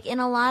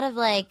a lot of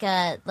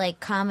like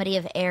comedy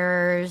of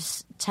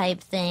errors type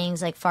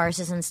things, like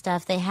farces and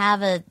stuff, they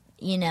have a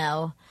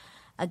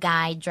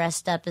guy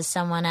dressed up as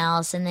someone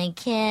else and they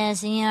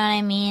kiss, and you know what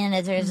I mean?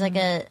 There's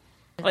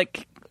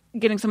like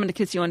getting someone to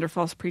kiss you under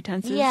false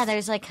pretenses. Yeah,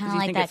 there's like kind of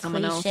like that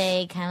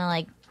cliche kind of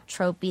like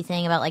tropey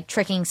thing about like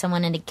tricking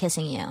someone into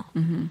kissing you.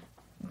 Mm-hmm.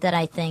 That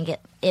I think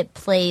it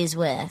plays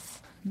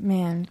with.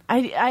 Man,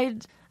 I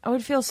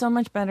would feel so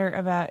much better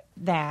about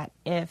that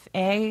if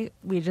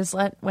we just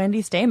let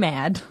Wendy stay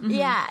mad. Mm-hmm.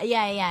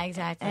 Yeah,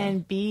 exactly.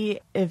 And B,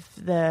 if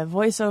the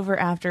voiceover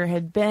after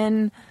had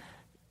been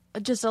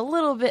just a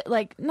little bit,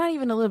 like not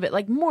even a little bit,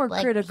 like more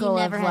like critical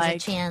he never of has like a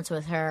chance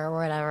with her or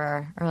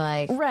whatever, or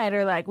like right,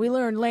 or like we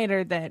learned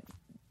later that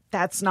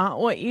that's not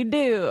what you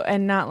do,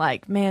 and not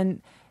like,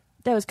 man,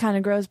 that was kind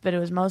of gross, but it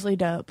was mostly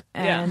dope.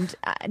 And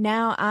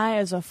now I,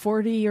 as a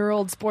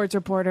 40-year-old sports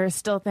reporter,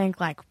 still think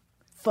like,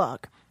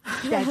 fuck,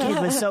 that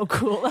kid was so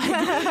cool. Like,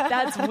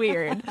 that's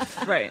weird.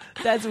 Right.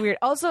 That's weird.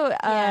 Also,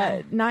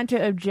 not to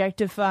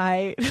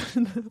objectify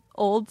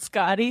old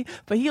Scotty,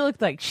 but he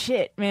looked like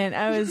shit, man.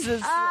 I was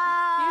just, he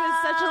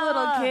was such a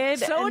little kid.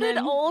 So did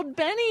old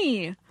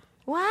Benny.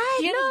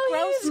 what? He had a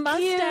gross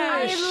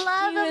mustache. I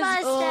love a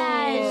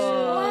mustache.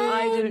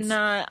 I did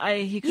not.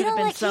 He could You have know,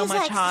 been like so he's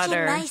much like hotter. such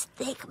a nice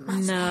thick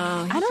mustache.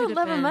 No, I don't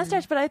love a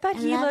mustache, but I thought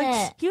he love looked.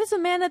 it. He was a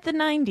man at the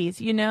 90s,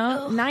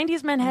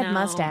 90s men had No.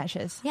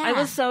 mustaches. Yeah. I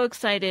was so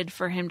excited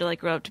for him to like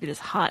grow up to be this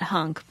hot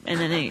hunk, and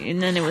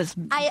then it was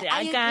I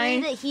that guy.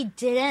 agree that he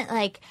didn't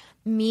like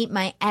meet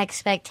my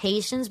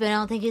expectations, but I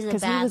don't think he's a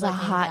Because bad he was a looking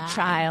hot guy.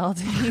 child.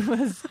 He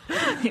was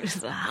He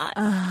was a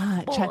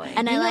hot child.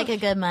 And I like a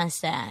good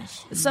mustache.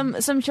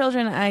 Some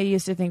children I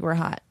used to think were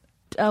hot.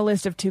 A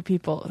list of 2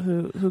 people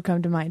who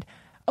come to mind.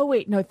 Oh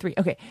wait, no, 3.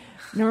 Okay,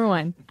 number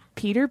 1,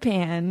 Peter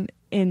Pan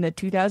in the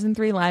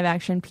 2003 live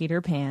action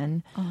Peter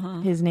Pan.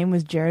 His name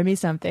was Jeremy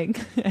something,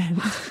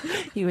 and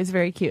he was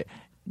very cute.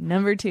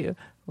 Number 2,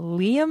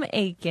 Liam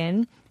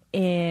Aiken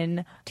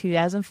in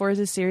 2004's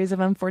A Series of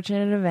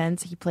Unfortunate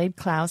Events. He played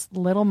Klaus,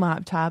 little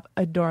mop top,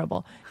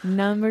 adorable.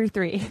 Number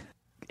 3.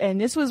 And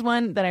this was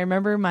one that I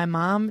remember my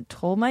mom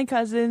told my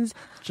cousins,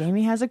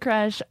 Jamie has a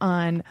crush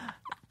on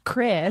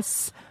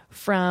Chris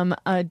from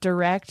a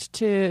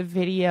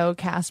direct-to-video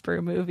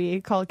Casper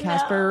movie called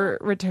Casper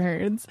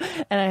Returns.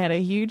 And I had a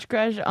huge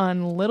crush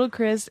on little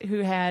Chris, who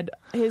had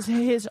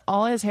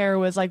all his hair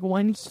was like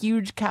one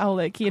huge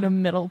cowlick. He had a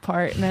middle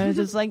part. And I was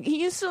just like,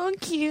 he's so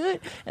cute.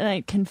 And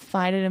I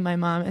confided in my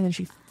mom, and then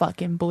she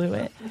fucking blew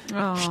it.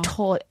 She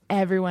told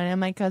everyone. And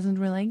my cousins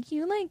were like,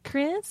 you like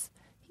Chris?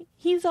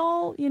 He's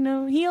all,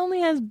 he only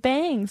has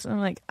bangs. And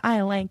I'm like,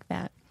 I like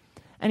that.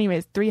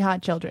 Anyways, 3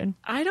 hot children.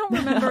 I don't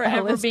remember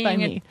ever List by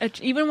being,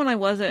 even when I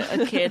was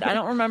a kid, I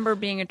don't remember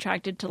being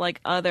attracted to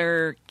like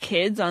other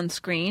kids on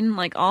screen.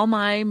 Like all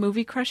my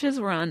movie crushes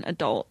were on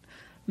adult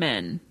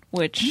men,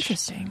 which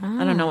Interesting.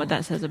 I don't know what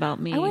that says about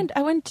me.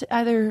 I went to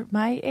either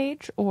my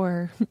age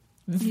or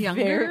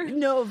Younger?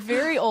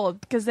 very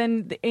old, because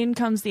then in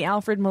comes the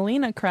Alfred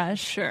Molina crush.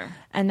 Sure.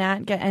 And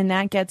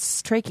that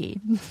gets tricky.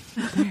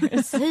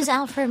 Who's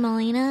Alfred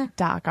Molina?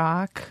 Doc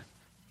Ock.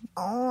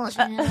 Oh,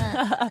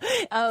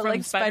 Oh, From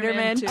like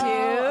Spider-Man 2.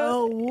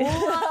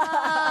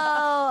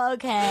 whoa,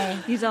 okay.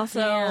 He's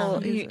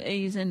also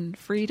he's in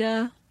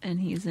Frida,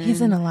 and he's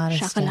in a lot of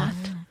Chocolat.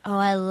 stuff. Oh,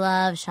 I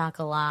love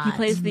Chocolat. He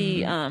plays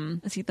the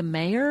is he the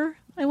mayor?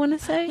 I want to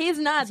say He's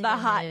not the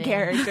hot movie.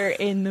 character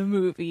in the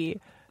movie,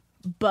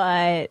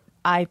 but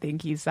I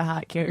think he's the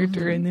hot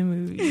character in the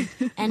movie.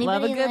 Anybody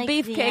Love a good like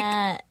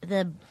beefcake.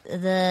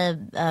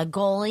 the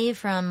goalie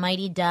from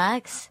Mighty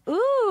Ducks,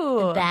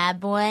 Ooh. bad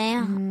boy,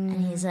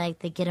 and he's like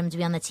they get him to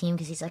be on the team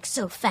because he's like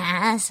so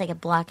fast, like at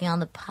blocking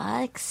on the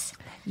pucks.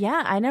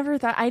 Yeah, I never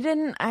thought.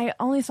 I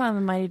only saw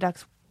the Mighty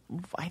Ducks,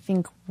 I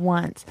think,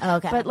 once.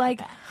 Okay. But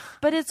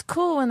but it's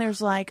cool when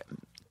there's like,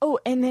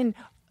 and then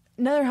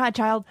another hot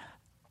child,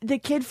 the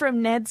kid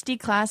from Ned's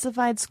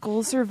Declassified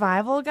School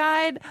Survival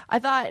Guide. I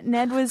thought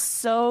Ned was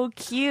so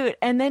cute,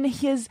 and then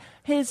his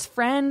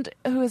friend,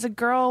 who is a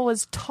girl,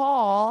 was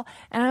tall,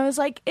 and I was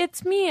like,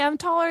 it's me. I'm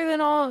taller than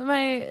all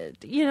my,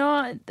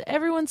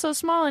 everyone's so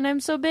small, and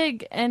I'm so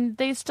big, and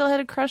they still had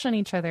a crush on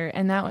each other,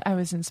 and that I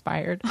was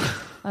inspired.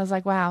 I was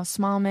like, wow,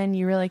 small men,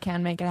 you really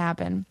can make it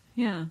happen.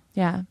 Yeah.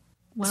 Yeah.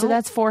 Well, So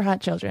that's 4 hot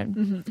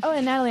children. Oh,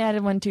 and Natalie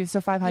added one too, so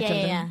 5 hot Yeah,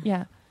 children.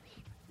 Yeah.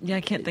 Yeah,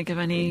 I can't think of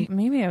any.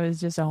 Maybe I was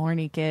just a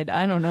horny kid.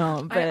 I don't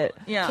know, but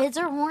Yeah. Kids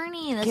are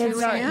horny. That's kids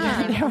what are. we're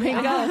Yeah, there we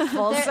go.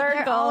 Full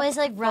circle. They're always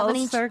like rubbing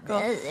Full circle.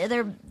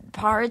 their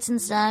parts and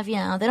stuff. You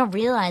know, they don't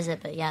realize it,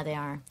 but yeah, they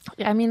are.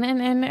 I mean,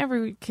 and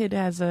every kid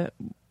has a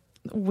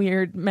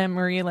weird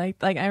memory. Like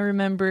I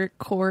remember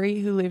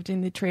Corey, who lived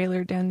in the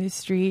trailer down the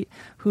street,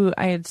 who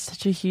I had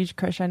such a huge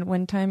crush on.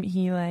 One time,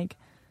 he like,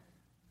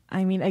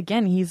 I mean,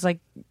 again, he's like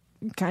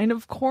kind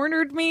of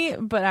cornered me,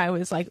 but I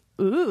was like,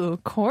 ooh,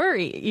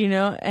 Corey, you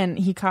know, and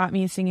he caught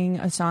me singing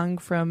a song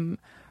from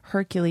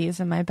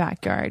Hercules in my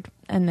backyard,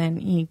 and then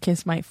he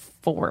kissed my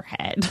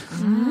forehead.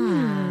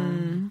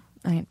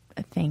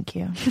 Thank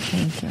you.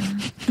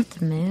 The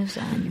moves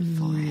on your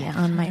forehead. Yeah,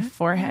 on my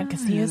forehead,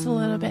 because he is a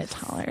little bit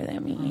taller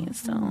than me,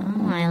 so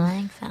I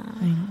like that.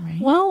 right?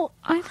 Well,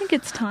 I think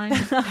it's time.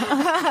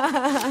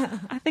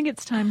 I think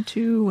it's time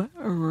to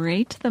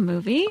rate the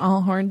movie.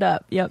 All horned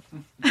up. Yep.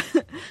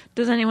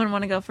 Does anyone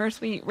want to go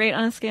first? We rate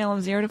on a scale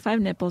of 0 to 5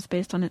 nipples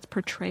based on its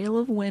portrayal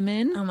of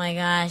women. Oh my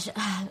gosh.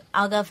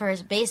 I'll go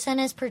first. Based on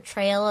his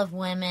portrayal of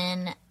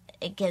women,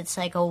 it gets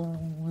like a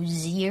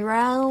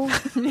 0.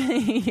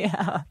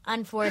 Yeah.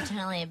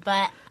 Unfortunately.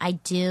 But I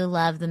do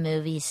love the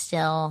movie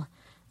still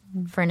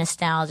for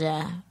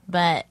nostalgia.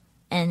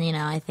 And, you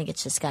know, I think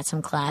it's just got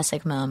some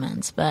classic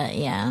moments. But,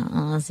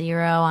 yeah,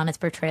 0 on its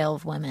portrayal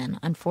of women,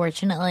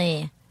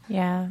 unfortunately.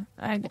 Yeah.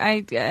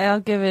 I'll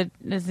give it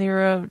a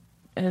 0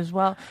 as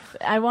well.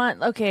 I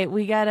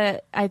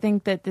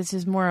think that this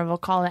is more of a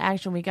call to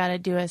action. We gotta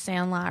do a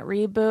Sandlot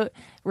reboot,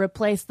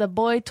 replace the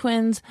boy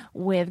twins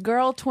with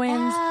girl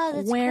twins. Oh,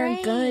 that's We're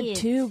great. good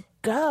to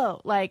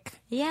go. Like,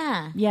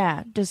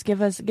 Yeah. just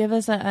give us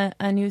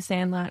a new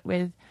Sandlot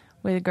with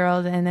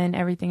girls, and then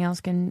everything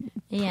else can,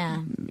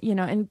 Yeah. you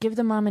know, and give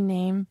the mom a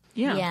name.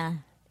 Yeah. Yeah.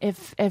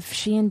 If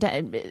she and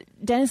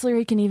Dennis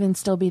Leary can even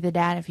still be the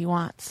dad if he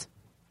wants,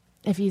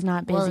 if he's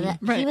not busy.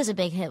 Well, he was a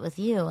big hit with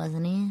you,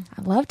 wasn't he?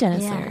 I love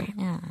Dennis Yeah. Leary.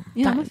 Yeah.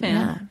 Yeah, I'm a fan.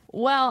 Yeah.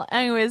 Well,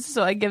 anyways,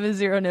 so I give it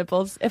 0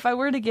 nipples. If I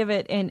were to give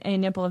it a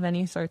nipple of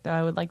any sort, though,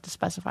 I would like to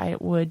specify it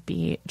would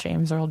be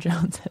James Earl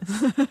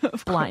Jones's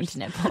blind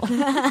nipple.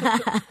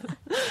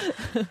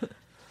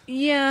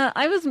 Yeah,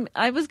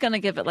 I was gonna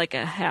give it like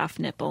a half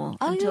nipple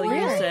until you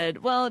were?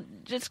 said, well,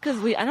 just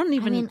because I don't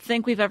even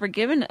think we've ever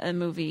given a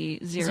movie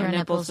 0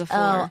 nipples before.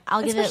 Oh,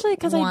 I'll give Especially it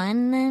 'cause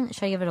 1 then.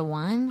 Should I give it a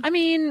 1? I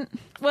mean,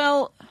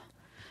 well,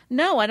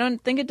 no, I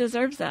don't think it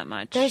deserves that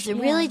much. There's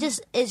really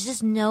it's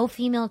just no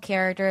female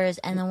characters,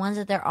 and the ones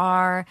that there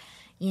are,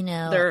 you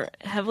know, They're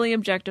heavily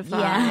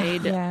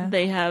objectified. Yeah.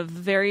 They have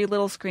very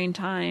little screen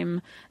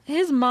time.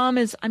 His mom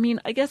is, I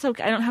mean, I guess I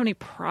don't have any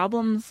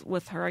problems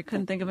with her. I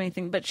couldn't think of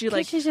anything, but she's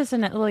She's just a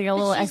little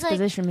she's like-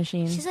 exposition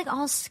machine. she's like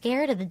all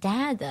scared of the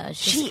dad, though.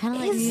 She's kind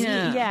of like,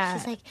 Yeah.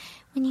 she's like,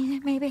 when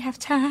you maybe have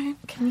time,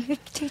 can you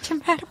teach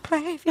him how to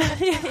play?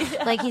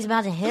 Like he's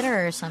about to hit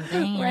her or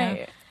something, you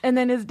know? And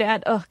then his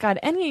dad, oh God,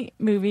 any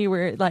movie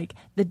where like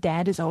the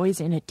dad is always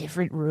in a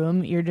different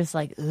room, you're just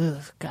like,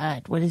 ugh,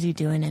 God, what is he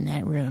doing in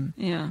that room?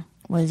 Yeah.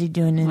 What is he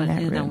doing in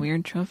that In room? a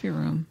weird trophy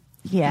room.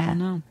 I Yeah. don't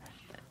know.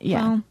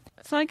 Yeah. Well,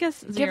 so I guess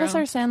 0. Give us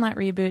our Sandlot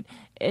reboot.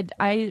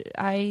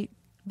 I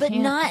But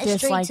can't not a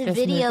dislike straight to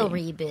this video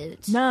movie.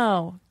 reboot.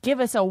 No, give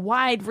us a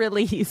wide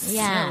release.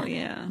 Yeah. Oh,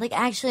 yeah. Like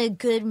actually a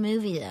good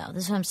movie though.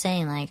 This is what I'm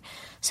saying. Like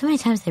so many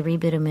times they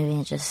reboot a movie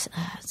and it just it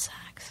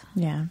sucks.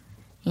 Yeah.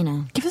 You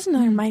know. Give us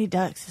another Mighty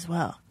Ducks as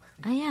well.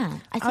 Oh yeah.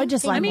 I would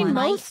just they like I mean, one.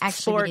 might most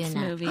actually be sports doing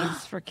that.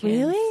 movies for kids.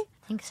 Really?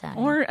 I think so.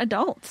 Or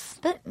adults.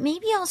 But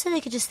maybe also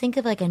they could just think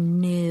of like a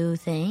new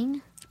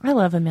thing. I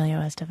love Emilio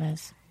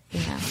Estevez.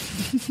 Yeah.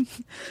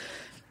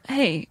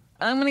 Hey,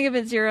 I'm going to give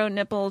it 0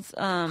 nipples.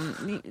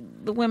 The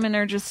women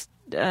are just,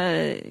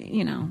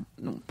 you know,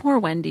 poor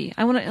Wendy.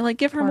 I want to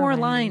give her Poor more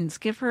Wendy. lines.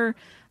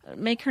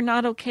 Make her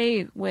not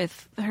okay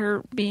with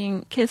her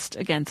being kissed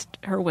against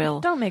her will.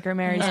 Don't make her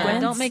marry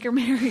twins. Don't make her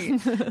marry.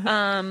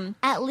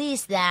 At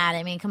least that.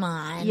 I mean, come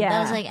on. Yeah.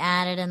 That was like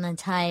added in the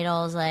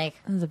titles. Like,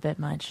 That was a bit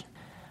much.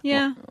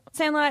 Yeah.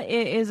 Sandlot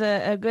is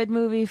a good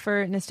movie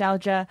for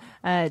nostalgia.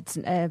 It's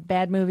a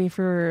bad movie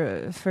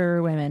for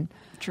women.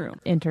 True.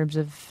 In terms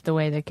of the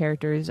way the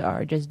characters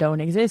just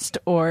don't exist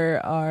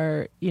or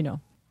are, you know.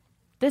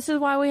 This is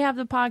why we have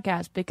the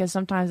podcast, because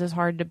sometimes it's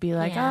hard to be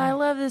like, Yeah. oh, I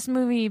love this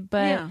movie,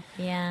 but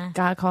yeah.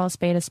 gotta call a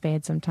spade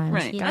sometimes.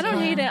 Right. Yeah. I don't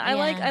hate it. I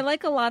Yeah.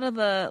 like a lot of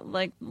the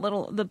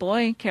the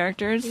boy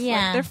characters. Yeah.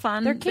 Like, they're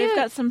fun. They're They've cute.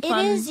 got some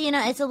fun. It is, you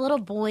know, it's a little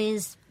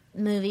boys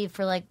movie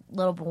for like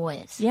little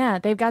boys. Yeah,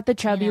 they've got the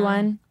chubby You know.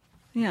 one.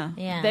 Yeah.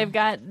 Yeah.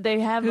 They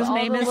have Whose all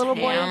name the is little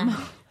Ham. boys.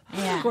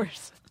 Yeah. Of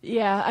course.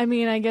 Yeah, I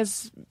mean, I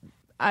guess.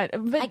 But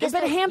guess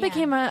that's- Ham yeah.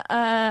 became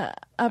a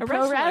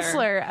pro wrestler.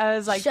 wrestler. I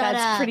was like, Shut that's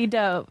up. pretty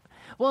dope.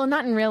 Well,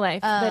 not in real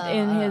life, but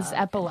in his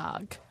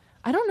epilogue.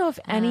 I don't know if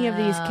any of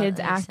these kids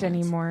makes act sense.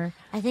 anymore.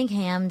 I think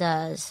Ham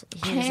does.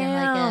 He was in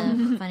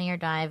like a Funny or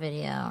Die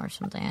video or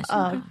something. I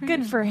saw Oh,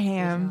 good for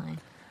Ham. recently.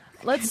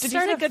 Let's Did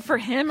start you say a good for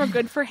him or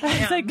good for I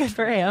him? said good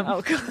for him.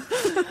 Oh,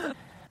 God.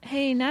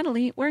 Hey,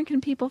 Natalie, where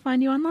can people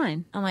find you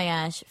online? Oh my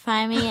gosh.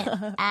 Find me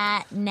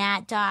at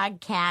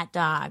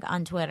NatDogCatDog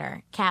on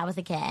Twitter. Cat with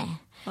a K.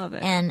 Love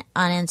it. And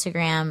on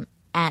Instagram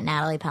at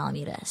Natalie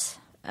Palamides.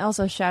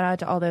 Also, shout out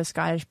to all those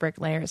Scottish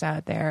bricklayers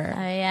out there.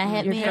 Oh yeah,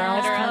 hit Your me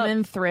girls up.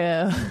 coming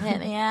through. Hit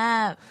me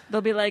up.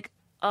 They'll be like,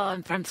 oh,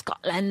 I'm from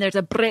Scotland. There's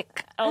a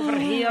brick over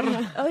here.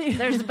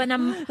 There's been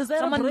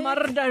someone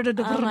murdered a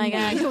brick. Oh my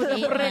gosh,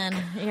 Caitlin,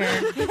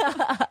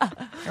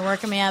 you're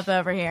working me up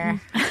over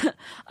here.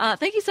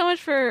 Thank you so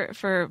much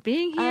for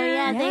being here. Oh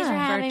yeah, thanks for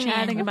having me.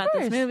 chatting about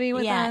this movie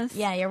with us.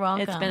 Yeah, you're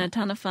welcome. It's been a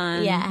ton of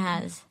fun. Yeah, it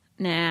has.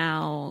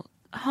 Now,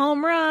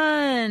 home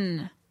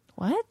run.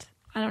 What?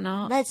 I don't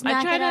know. Let's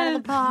knock it out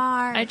of the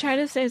park. I try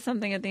to say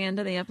something at the end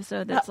of the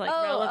episode that's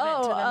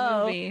relevant to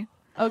the movie.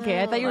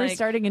 Okay, I thought you were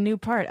starting a new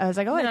part. I was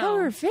like, I thought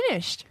we were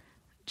finished.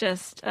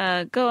 Just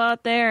go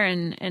out there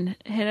and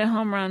hit a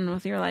home run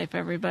with your life,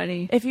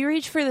 everybody. If you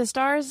reach for the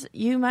stars,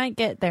 you might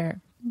get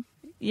there.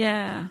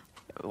 Yeah.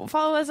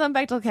 Follow us on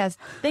Bechtelcast.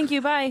 Thank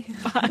you. Bye.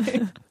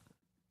 Bye.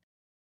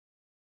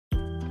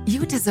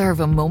 You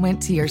deserve a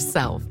moment to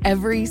yourself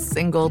every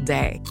single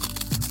day.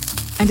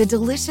 And a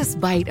delicious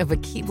bite of a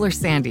Keebler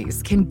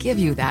Sandies can give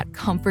you that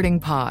comforting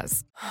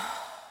pause.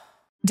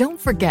 Don't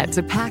forget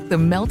to pack the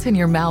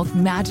melt-in-your-mouth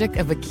magic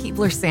of a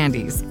Keebler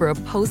Sandies for a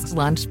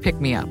post-lunch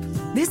pick-me-up.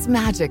 This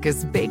magic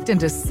is baked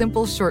into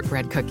simple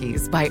shortbread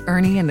cookies by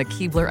Ernie and the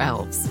Keebler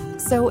Elves.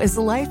 So as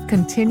life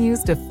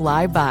continues to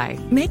fly by,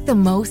 make the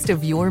most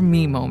of your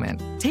me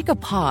moment. Take a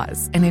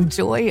pause and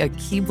enjoy a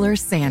Keebler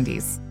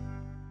Sandies.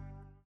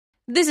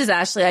 This is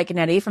Ashley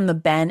Iconetti from the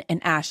Ben and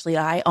Ashley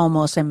I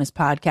Almost Famous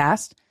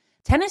podcast.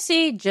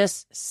 Tennessee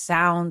just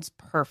sounds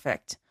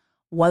perfect,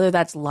 whether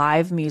that's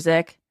live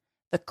music,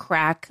 the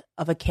crack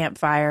of a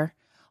campfire,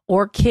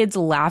 or kids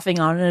laughing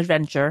on an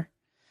adventure.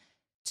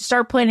 To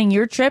start planning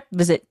your trip,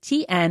 visit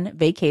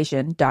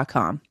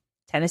tnvacation.com.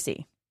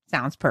 Tennessee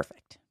sounds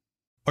perfect.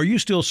 Are you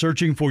still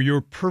searching for your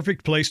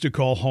perfect place to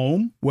call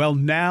home? Well,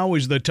 now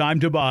is the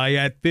time to buy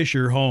at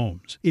Fisher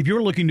Homes. If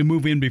you're looking to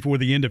move in before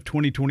the end of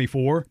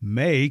 2024,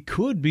 May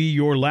could be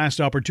your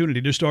last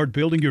opportunity to start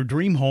building your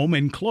dream home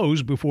and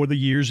close before the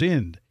year's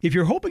end. If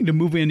you're hoping to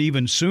move in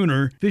even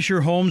sooner,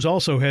 Fisher Homes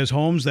also has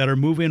homes that are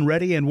move-in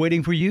ready and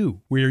waiting for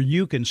you, where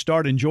you can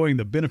start enjoying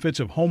the benefits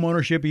of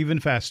homeownership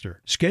even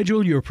faster.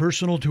 Schedule your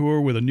personal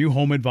tour with a new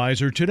home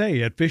advisor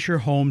today at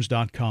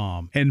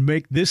FisherHomes.com and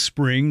make this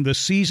spring the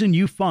season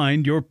you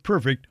find your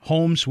perfect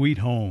home sweet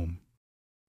home.